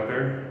cruises out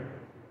there.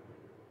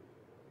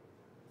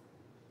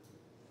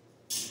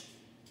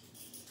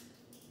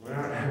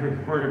 Without having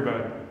to worry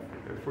about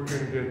if we're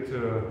going to get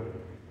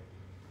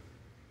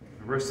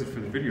arrested for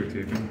the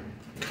videotaping.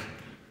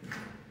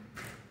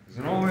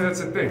 And only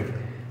that's the thing.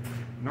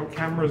 No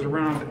cameras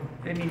around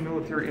any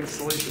military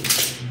installation.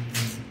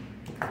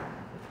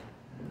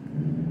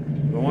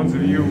 The ones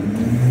of you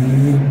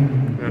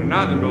that are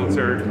not in the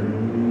military,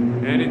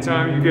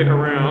 anytime you get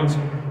around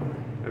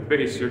a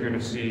base, you're going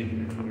to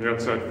see on the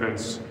outside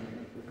fence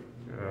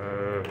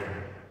a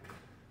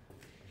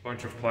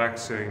bunch of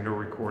plaques saying no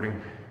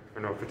recording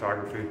or no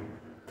photography.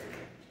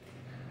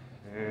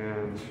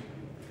 And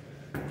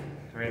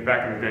I mean,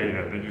 back in the day,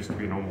 that used to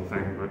be a normal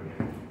thing, but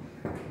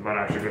you might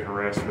actually get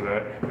harassed for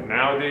that. But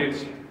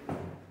nowadays,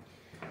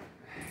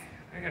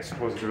 I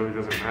suppose it really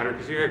doesn't matter,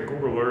 because you got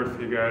Google Earth,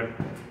 you got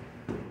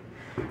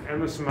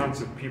endless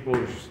amounts of people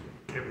just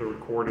able to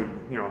record it,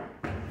 you know,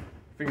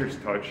 fingers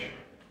touch.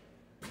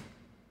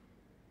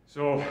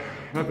 So,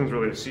 nothing's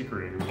really a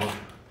secret anymore.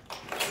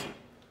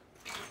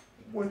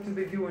 What did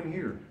they do in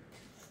here?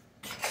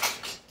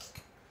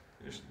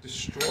 They just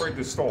destroyed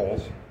the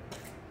stalls.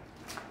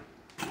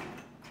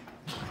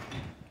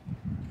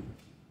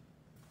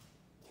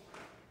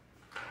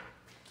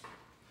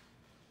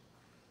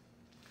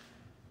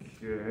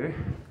 Okay,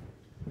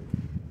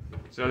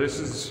 so this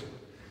is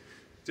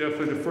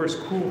definitely the first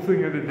cool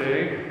thing of the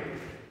day.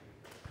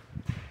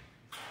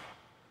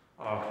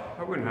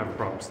 I wouldn't have a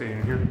problem staying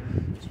in here.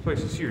 This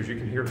place is huge. You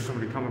can hear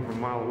somebody coming from a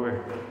mile away.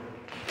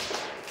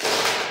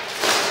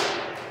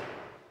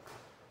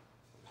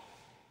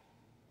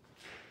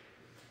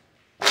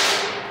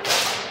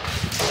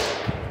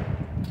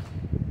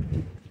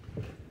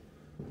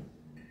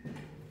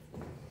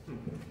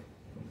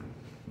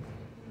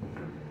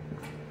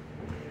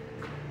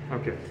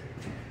 Okay,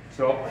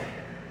 so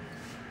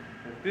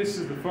if this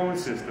is the phone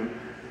system,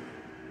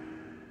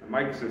 the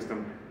mic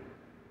system,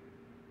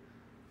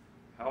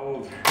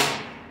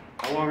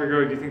 How long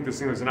ago do you think this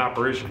thing was in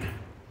operation?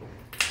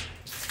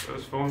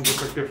 Those phones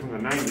look like they're from the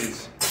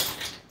 90s.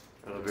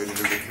 Elevator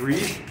number 3.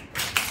 Okay,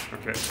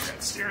 we got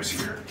stairs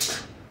here.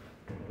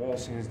 The wall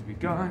seems to be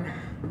gone.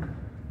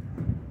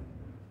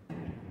 Let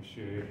me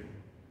show you.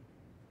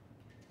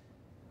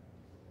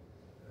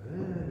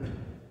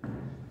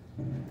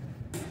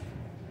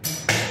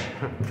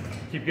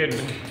 Keep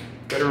getting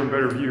better and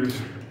better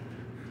views.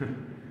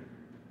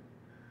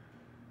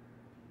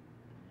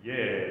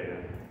 Yeah.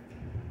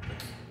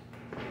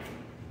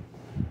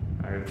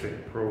 I gotta take a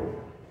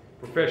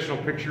professional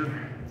picture.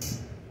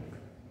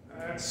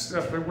 That's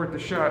definitely worth the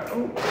shot.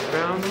 Oh,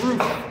 down the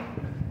roof.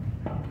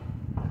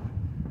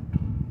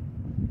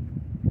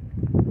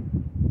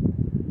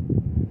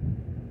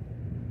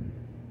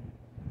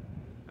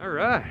 All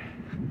right.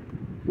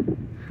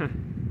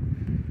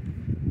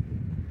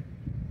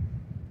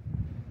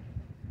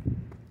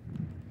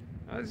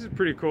 This is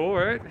pretty cool,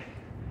 right?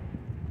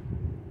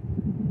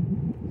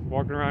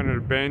 Walking around an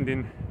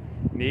abandoned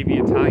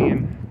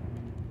Italian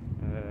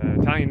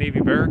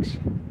Navy barracks.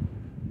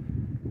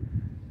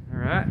 All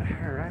right,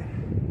 all right.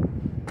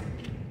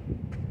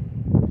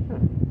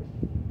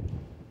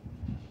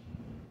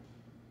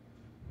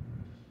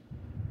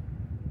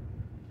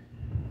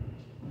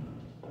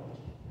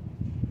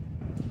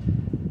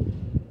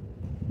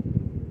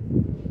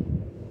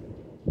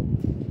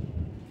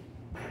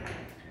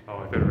 Oh,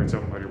 I thought I heard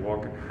somebody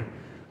walking.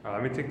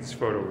 Let me take this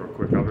photo real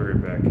quick. I'll be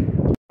right back.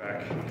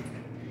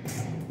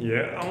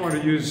 Yeah, I want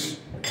to use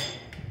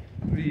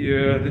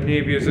the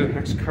Navy as a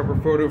next cover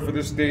photo for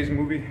this day's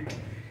movie.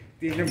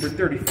 Day number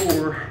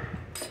 34.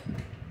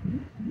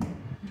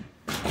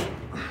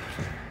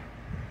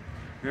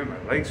 Man,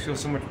 my legs feel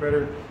so much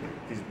better.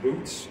 These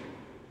boots,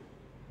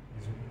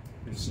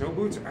 these snow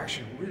boots are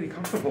actually really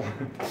comfortable.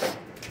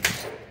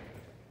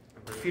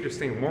 My feet are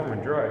staying warm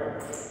and dry.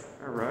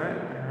 All right,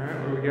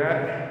 what do we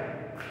got?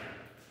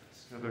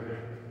 It's another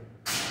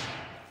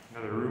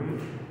room.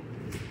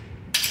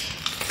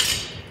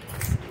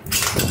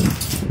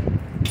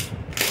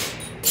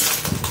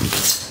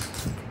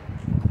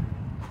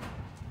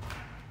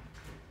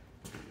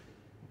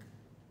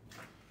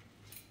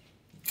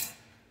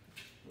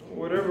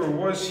 Whatever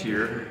was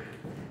here,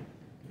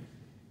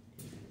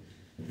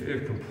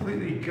 they've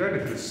completely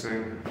gutted this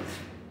thing.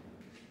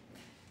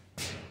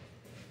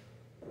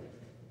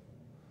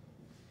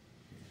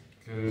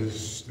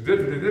 Because they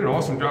did an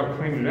awesome job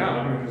cleaning it out.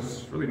 I mean,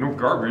 there's really no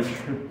garbage.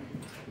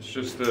 It's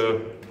just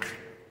the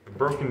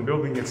broken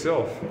building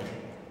itself.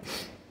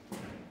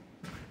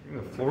 Even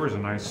the floors are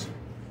nice.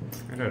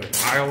 It had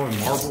tile and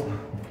marble.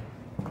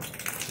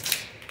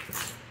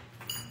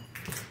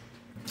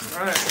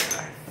 Alright,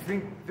 I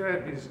think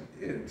that is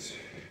it.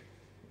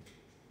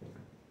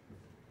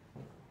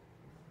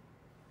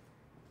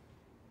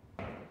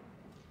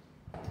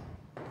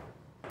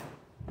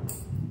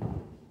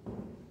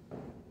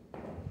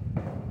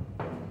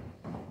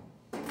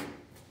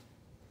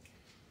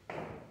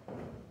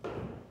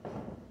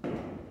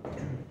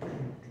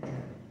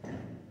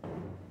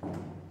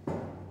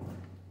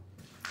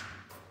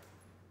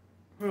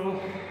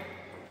 Well,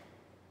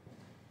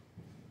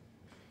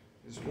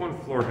 this one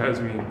floor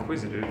has me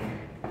inquisitive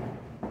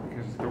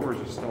because the doors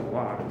are still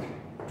locked,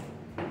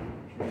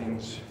 which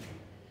means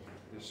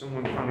if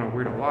someone found a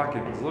way to lock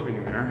it and was living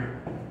in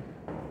there,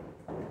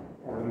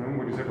 or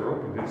nobody's ever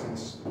opened it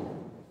since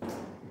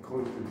we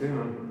closed it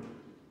down.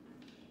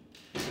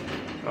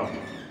 Oh,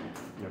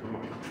 never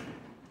mind.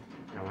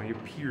 Now it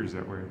appears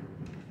that way.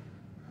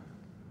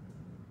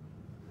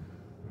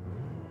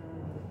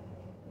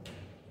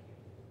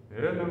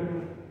 Hello.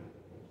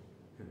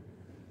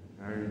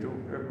 I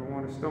don't ever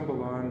want to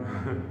stumble on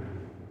an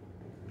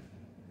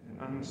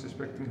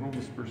unsuspecting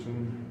homeless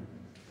person.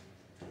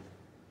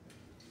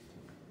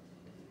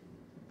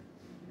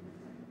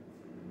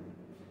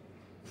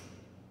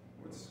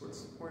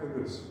 What's the point of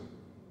this?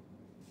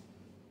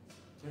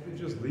 Can't they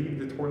just leave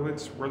the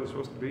toilets where they're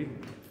supposed to be?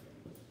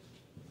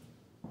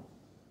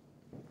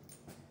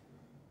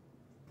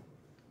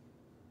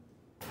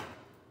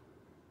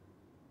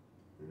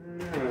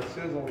 Yeah, it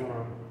says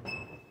alarm.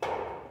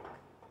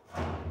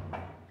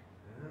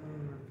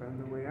 Found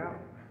the way out.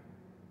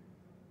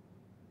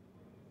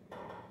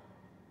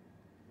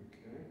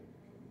 Okay.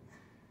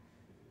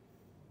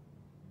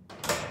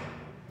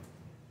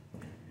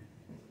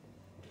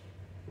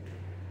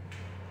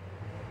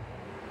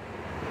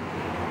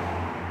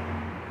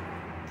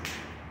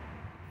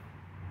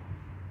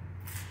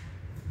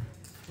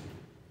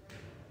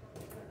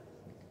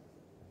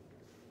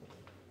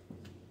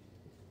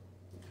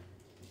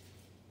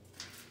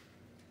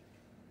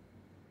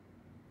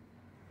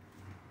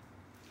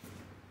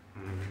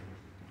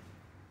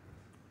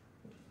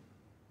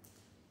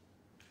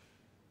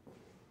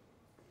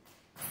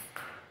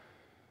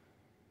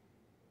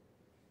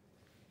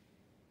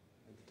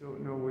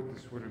 Don't know what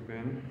this would have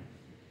been.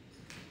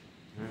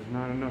 There's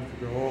not enough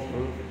to go off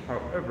of.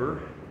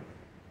 However,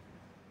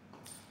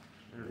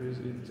 there is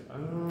it.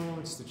 Oh,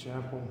 it's the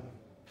chapel.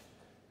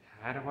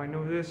 How do I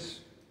know this?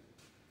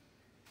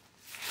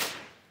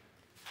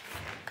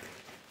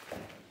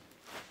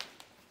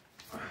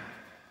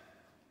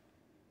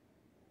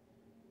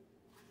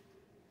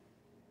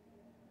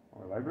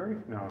 library?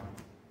 No.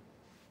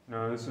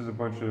 No, this is a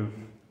bunch of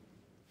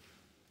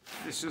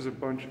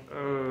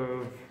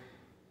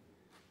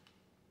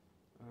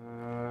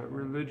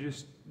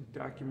religious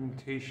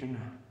documentation.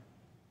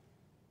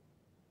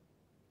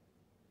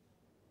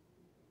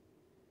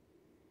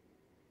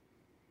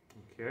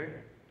 Okay.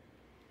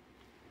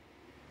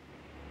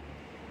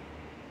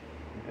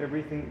 And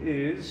everything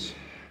is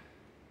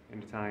in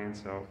Italian,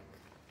 so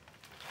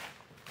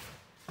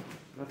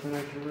nothing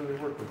I can really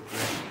work with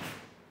here.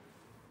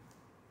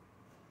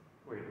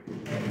 Wait.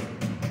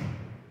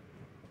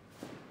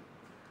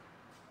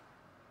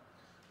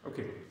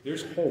 Okay,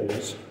 there's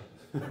holes.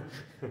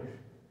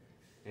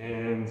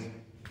 And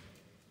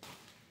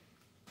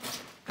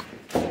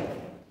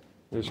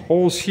there's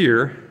holes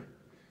here,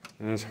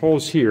 and there's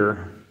holes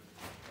here.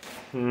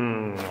 I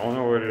don't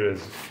know what it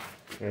is.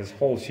 There's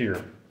holes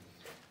here.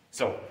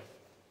 So,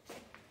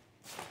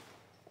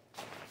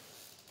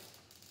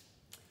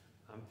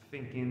 I'm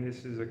thinking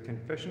this is a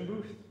confession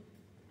booth.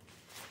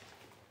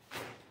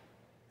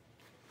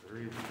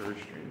 Very, very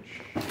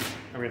strange.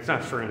 I mean, it's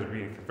not strange to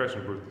be a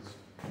confession booth. It's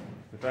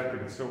the fact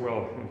that it's so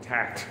well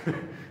intact.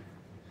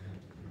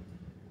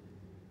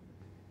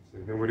 So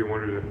nobody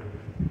wanted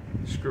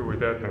to screw with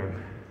that thing.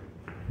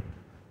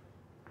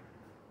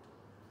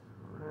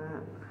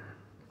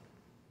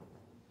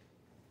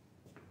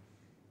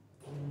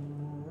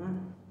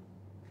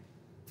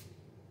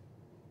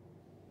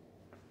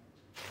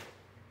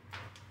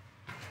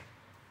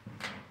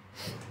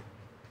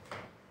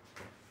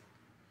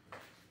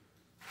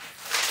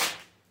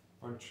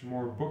 Bunch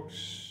more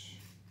books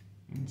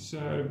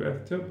inside a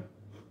bathtub.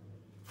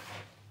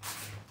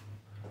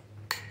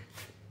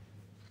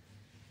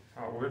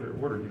 Hot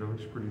water heater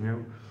looks pretty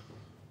new.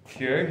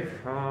 Okay,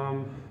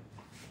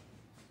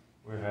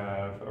 we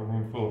have a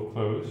room full of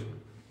clothes.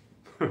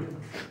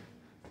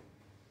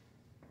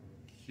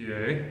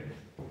 Okay.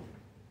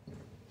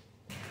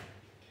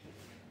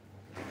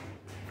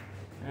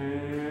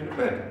 And a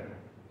bed.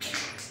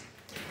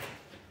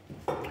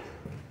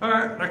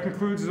 Alright, that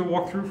concludes the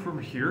walkthrough from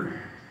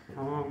here.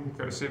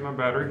 Gotta save my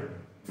battery.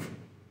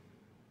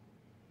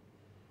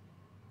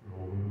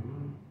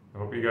 I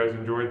hope you guys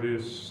enjoyed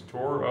this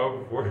tour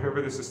of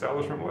whatever this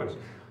establishment was.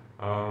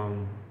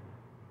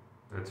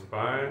 Let's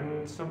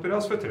find something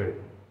else for today.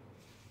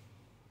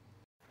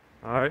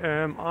 I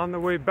am on the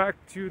way back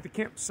to the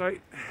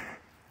campsite,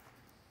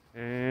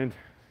 and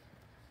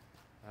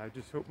I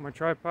just hope my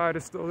tripod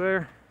is still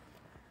there.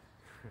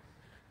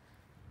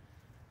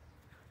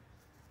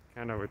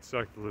 Kind of would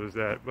suck to lose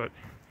that, but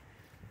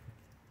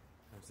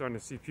I'm starting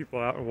to see people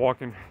out and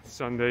walking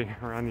Sunday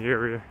around the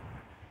area.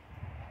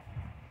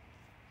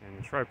 And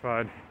the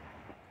tripod,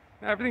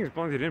 everything's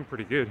blended in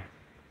pretty good.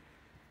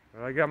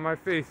 But I got my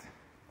faith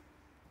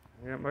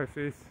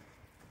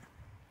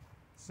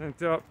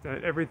sent up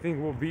that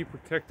everything will be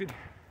protected,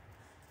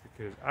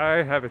 because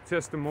I have a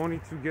testimony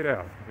to get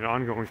out, an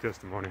ongoing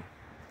testimony.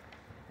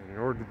 And in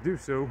order to do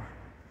so,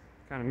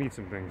 I kind of need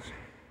some things.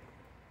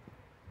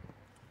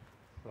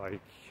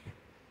 Like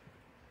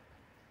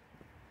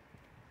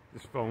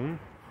this phone,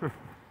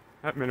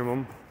 at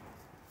minimum,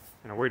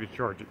 and a way to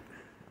charge it.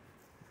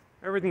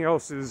 Everything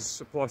else is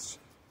a plus,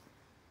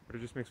 but it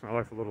just makes my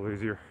life a little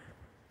easier.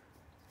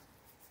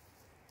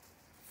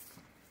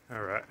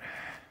 All right,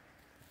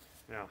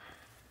 now,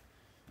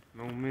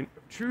 moment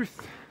of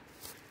truth.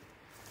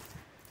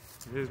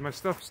 Is my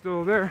stuff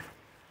still there?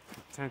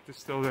 The tent is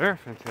still there,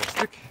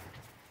 fantastic.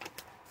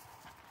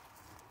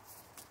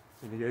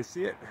 Can you guys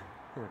see it?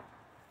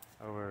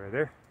 Over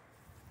there.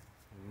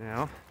 And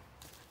now,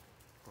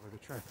 over the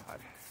tripod.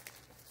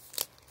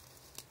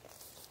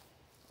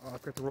 Oh,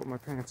 I've got to roll up my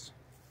pants.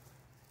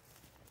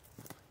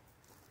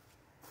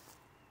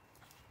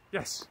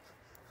 Yes!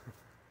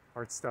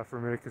 Heart stopped for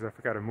a minute because I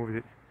forgot to move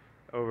it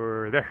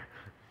over there.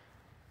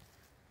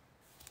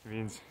 It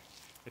means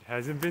it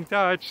hasn't been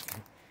touched.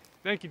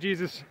 Thank you,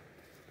 Jesus.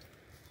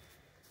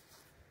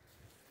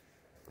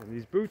 And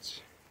these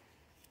boots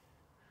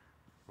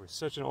were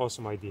such an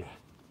awesome idea.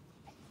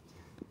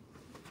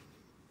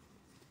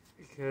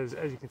 Because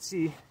as you can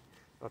see,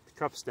 I left the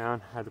cups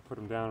down. I had to put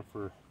them down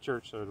for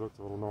church so it looked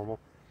a little normal.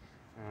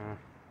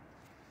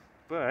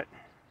 But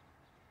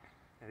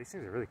yeah, these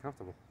things are really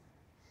comfortable.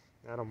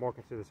 Now I'm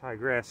walking through this high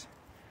grass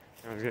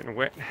and I'm getting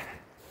wet.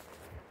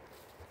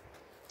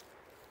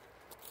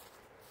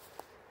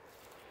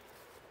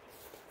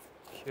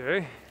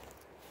 Okay,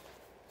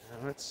 now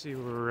let's see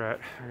where we're at.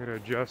 I gotta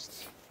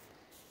adjust.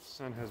 The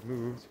sun has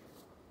moved.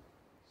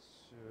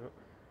 So,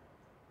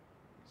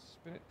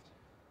 spin it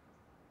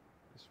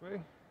this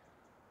way.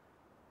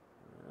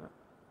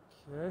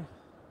 Okay.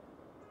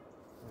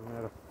 I'm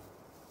at a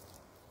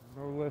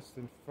no less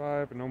than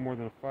 5, but no more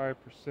than a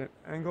 5%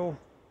 angle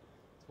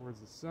towards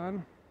the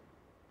sun.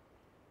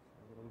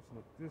 I'm gonna loosen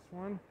up this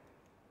one.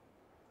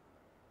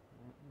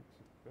 Looks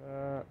like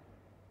that.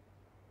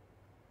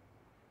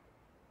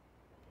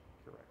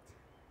 Correct.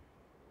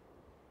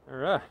 All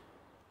right.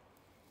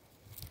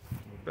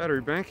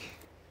 Battery bank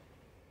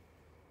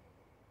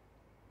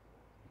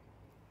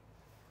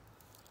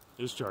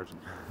is charging.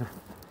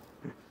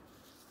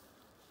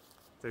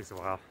 Takes a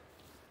while.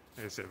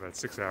 Like I said, about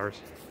 6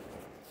 hours.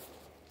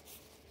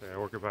 So I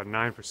work about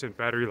 9%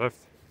 battery left.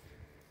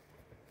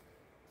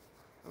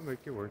 I'll make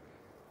it work.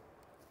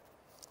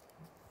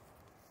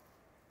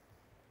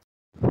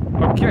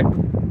 Okay,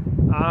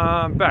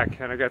 I'm back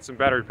and I got some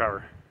battery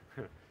power.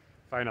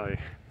 Finally.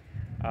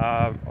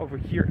 Over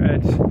here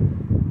at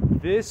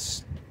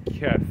this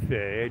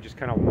cafe I just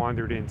kind of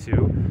wandered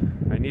into.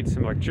 I need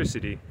some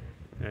electricity,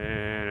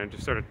 and I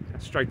just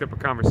struck up a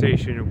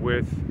conversation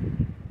with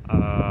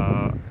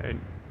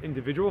an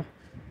individual.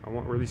 I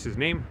won't release his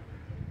name,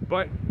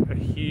 but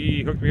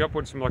he hooked me up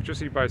with some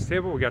electricity by his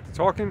table. We got to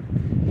talking,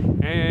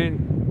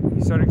 and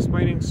he started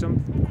explaining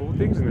some cool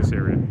things in this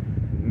area.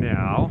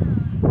 Now,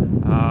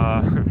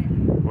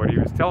 what he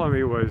was telling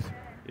me was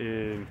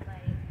in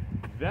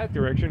that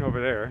direction over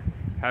there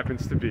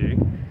happens to be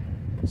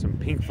some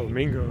pink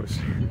flamingos.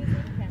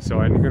 So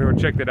I'm gonna go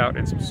check that out,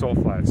 and some salt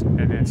flats,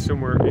 and then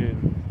somewhere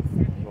in,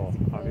 well,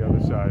 on the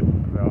other side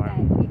of the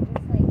island.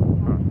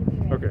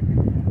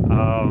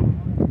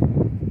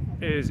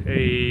 Is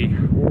a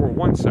World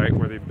War I site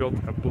where they built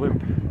a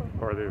blimp,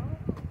 or they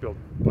built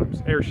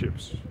blimps,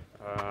 airships.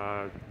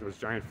 Those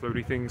giant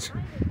floaty things.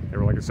 They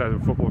were like the size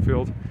of a football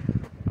field.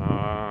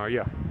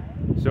 Yeah.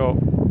 So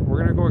we're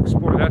gonna go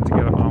explore that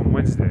together on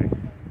Wednesday,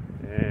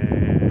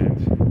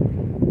 and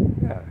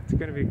yeah, it's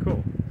gonna be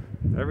cool.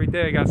 Every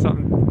day I got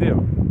something to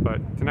do, but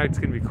tonight's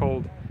gonna be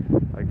cold,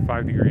 like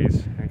 5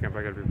 degrees. I think I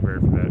gotta be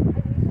prepared for that.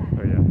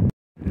 But yeah,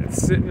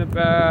 it's sitting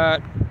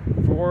about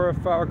 4 or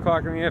 5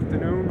 o'clock in the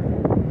afternoon,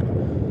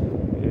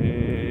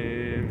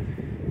 and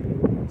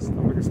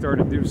I'm gonna start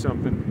to do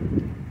something.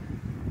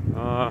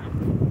 The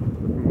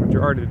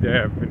majority of the day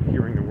I've been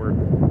hearing the word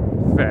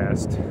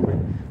fast.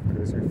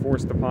 Whether it's been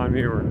forced upon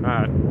me or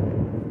not.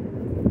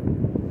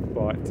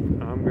 But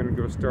I'm gonna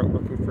go start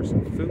looking for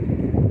some food,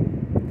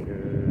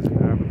 because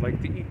I would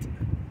like to eat.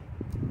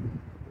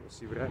 We'll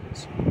see what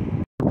happens.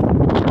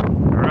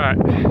 Alright,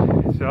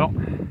 so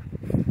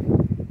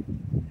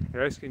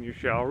ask and you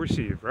shall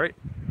receive, right?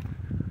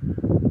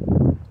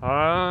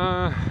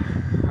 I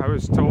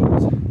was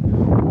told to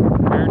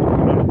go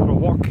on a little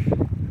walk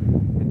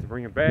and to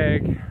bring a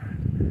bag,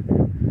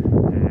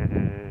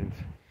 and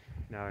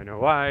now I know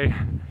why.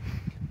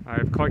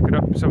 I've collected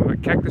up some of the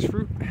cactus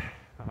fruit,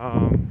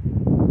 and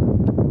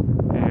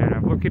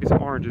I've located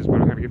some oranges,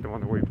 but I'm going to get them on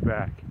the way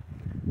back.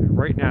 And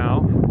right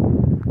now,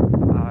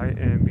 I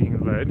am being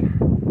led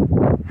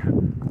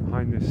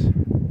behind this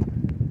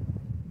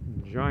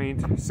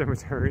giant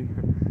cemetery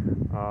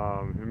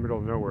in the middle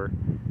of nowhere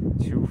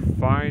to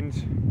find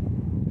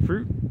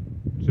fruit.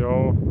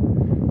 So,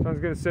 sun's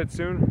going to set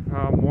soon.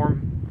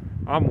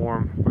 I'm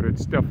warm, but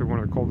it's definitely one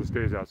of the coldest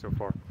days out so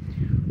far.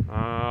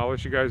 I'll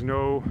let you guys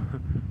know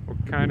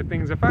what kind of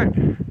things I find.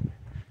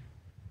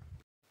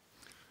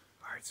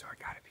 Alright, so I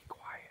gotta be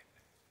quiet.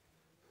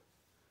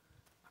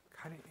 I'm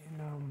kind of in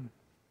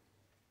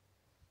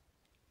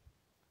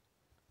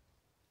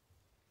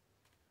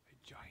a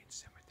giant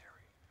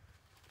cemetery,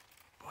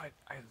 but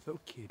I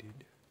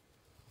located,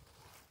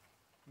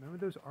 remember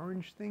those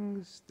orange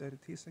things that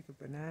it tastes like a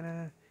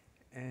banana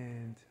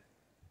and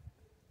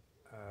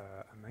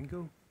a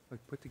mango,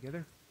 like put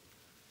together?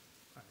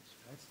 Alright, so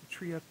that's the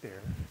tree up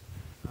there.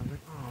 I was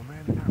like, oh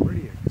man, they're not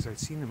ready yet, because I'd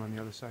seen them on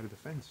the other side of the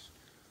fence.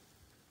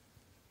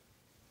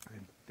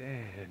 And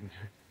then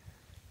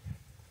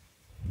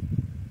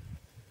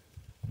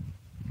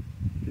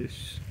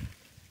this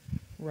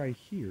right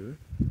here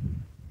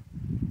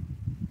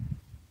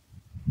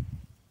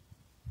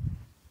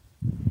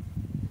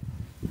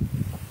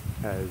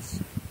has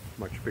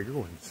much bigger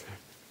ones.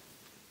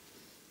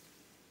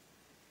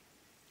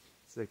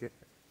 It's like a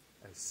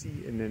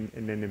sea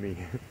anemone.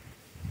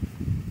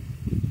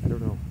 I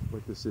don't know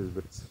what this is,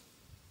 but it's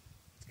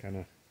kind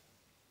of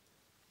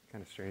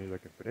strange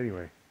looking. But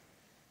anyway,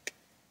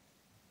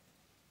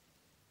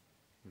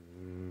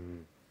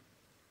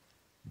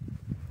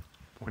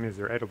 point is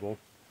they're edible.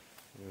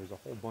 And there's a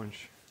whole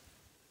bunch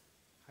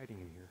hiding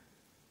in here.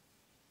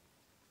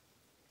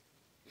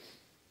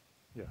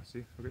 Yeah,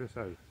 see, look at this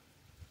side.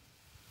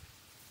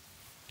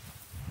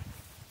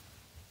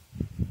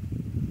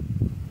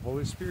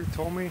 Holy Spirit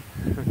told me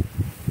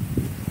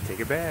take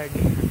a bag.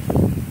 Okay,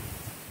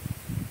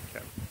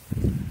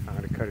 I'm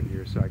gonna cut it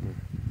here so I can.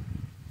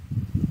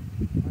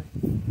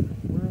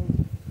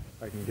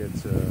 I can get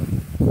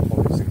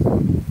all these things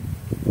on.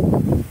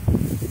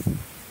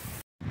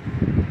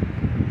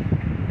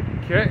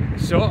 Okay,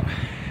 so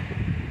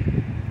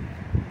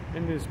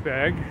in this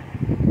bag,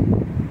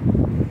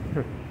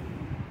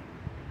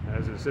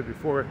 as I said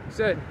before,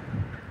 take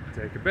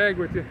a bag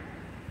with you.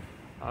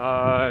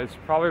 It's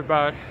probably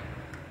about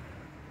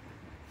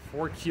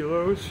 4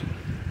 kilos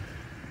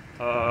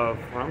of,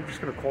 well, I'm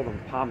just going to call them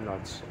palm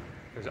nuts,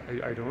 because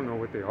I don't know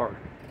what they are.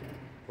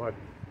 But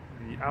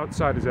the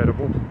outside is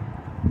edible.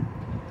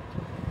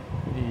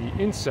 The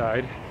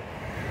inside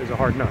is a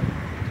hard nut.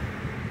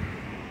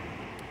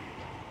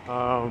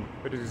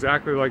 It is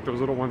exactly like those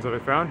little ones that I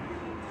found.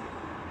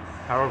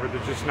 However,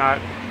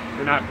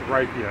 they're not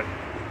ripe yet.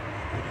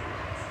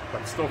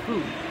 But still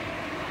food.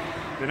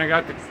 Then I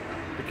got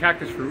the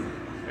cactus fruit.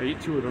 I ate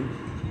 2 of them,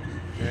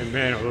 and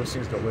man, are those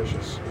things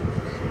delicious.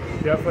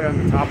 Definitely on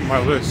the top of my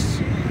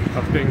list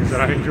of things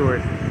that I enjoy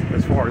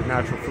as far as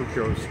natural fruit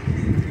goes.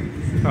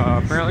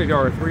 Apparently there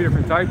are 3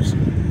 different types, a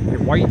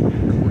white, a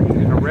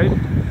green, and a red,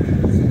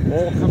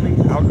 all coming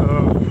out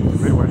of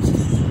the Midwest.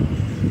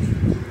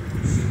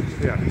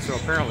 Yeah, so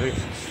apparently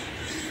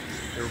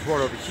they were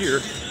brought over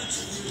here.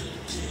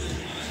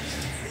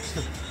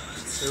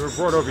 They were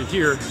brought over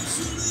here, and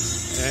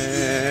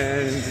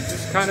it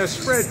just kind of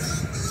spread.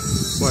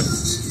 But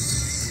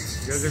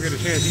you guys ever get a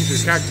chance to eat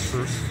this cactus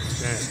fruit,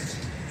 man,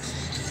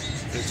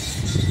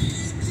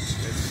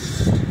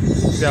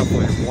 it's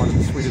definitely one of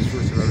the sweetest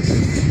fruits I've ever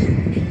tasted.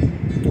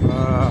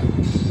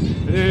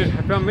 And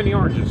I found mini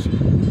oranges,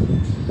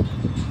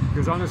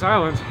 because on this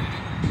island,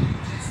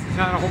 there's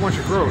not a whole bunch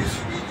of groves.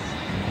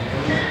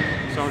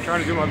 So I'm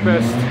trying to do my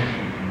best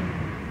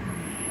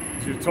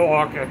to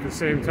talk at the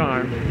same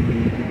time.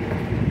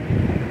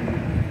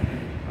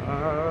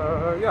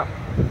 Yeah,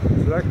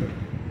 so that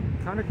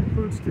kind of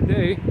concludes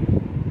today.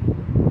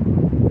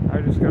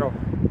 I just got a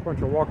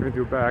bunch of walking to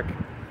do back.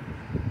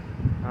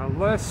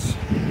 Unless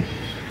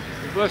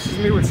he blesses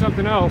me with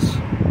something else,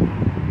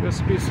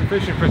 this will be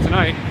sufficient for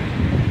tonight.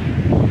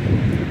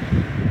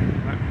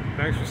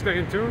 Thanks for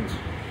staying tuned,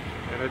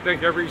 and I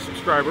thank every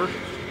subscriber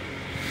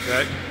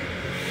that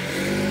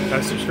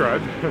has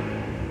subscribed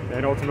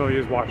and ultimately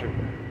is watching.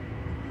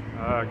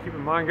 Keep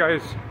in mind,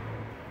 guys,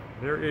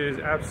 there is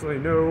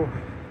absolutely no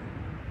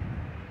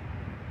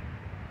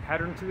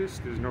pattern to this.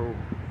 There's no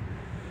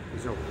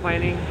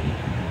planning.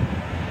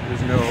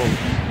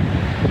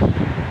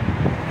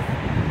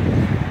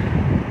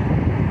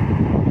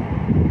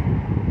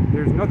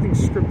 There's nothing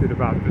scripted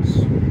about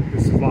this.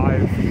 This is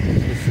live.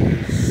 This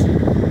is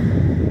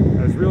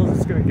as real as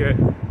it's going to get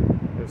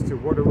as to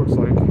what it looks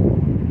like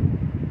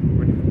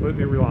when you're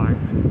completely relying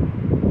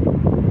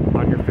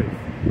on your faith.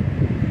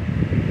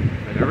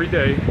 And every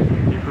day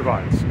he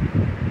provides.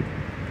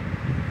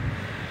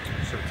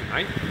 So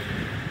tonight,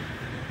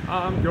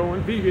 I'm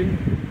going vegan.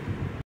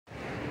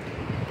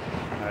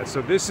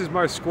 So this is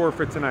my score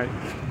for tonight.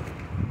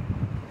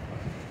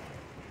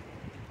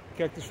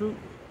 Cactus fruit,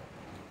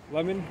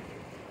 lemon,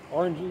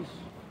 oranges,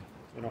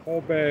 and a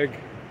whole bag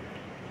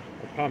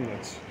of palm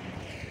nuts.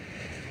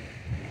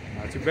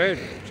 Not too bad,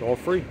 it's all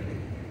free.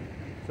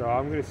 So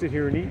I'm gonna sit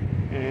here and eat,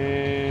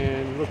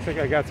 and it looks like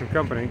I got some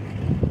company.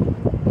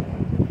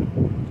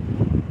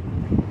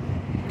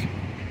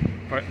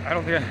 But I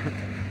don't think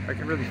I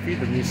can really feed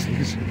them these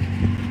things.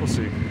 We'll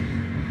see.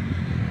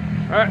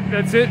 Alright,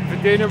 that's it for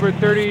day number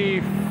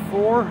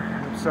 34.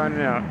 I'm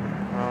signing out.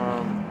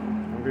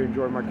 I'm gonna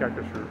enjoy my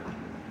cactus fruit.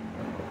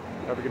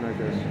 Have a good night,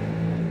 guys.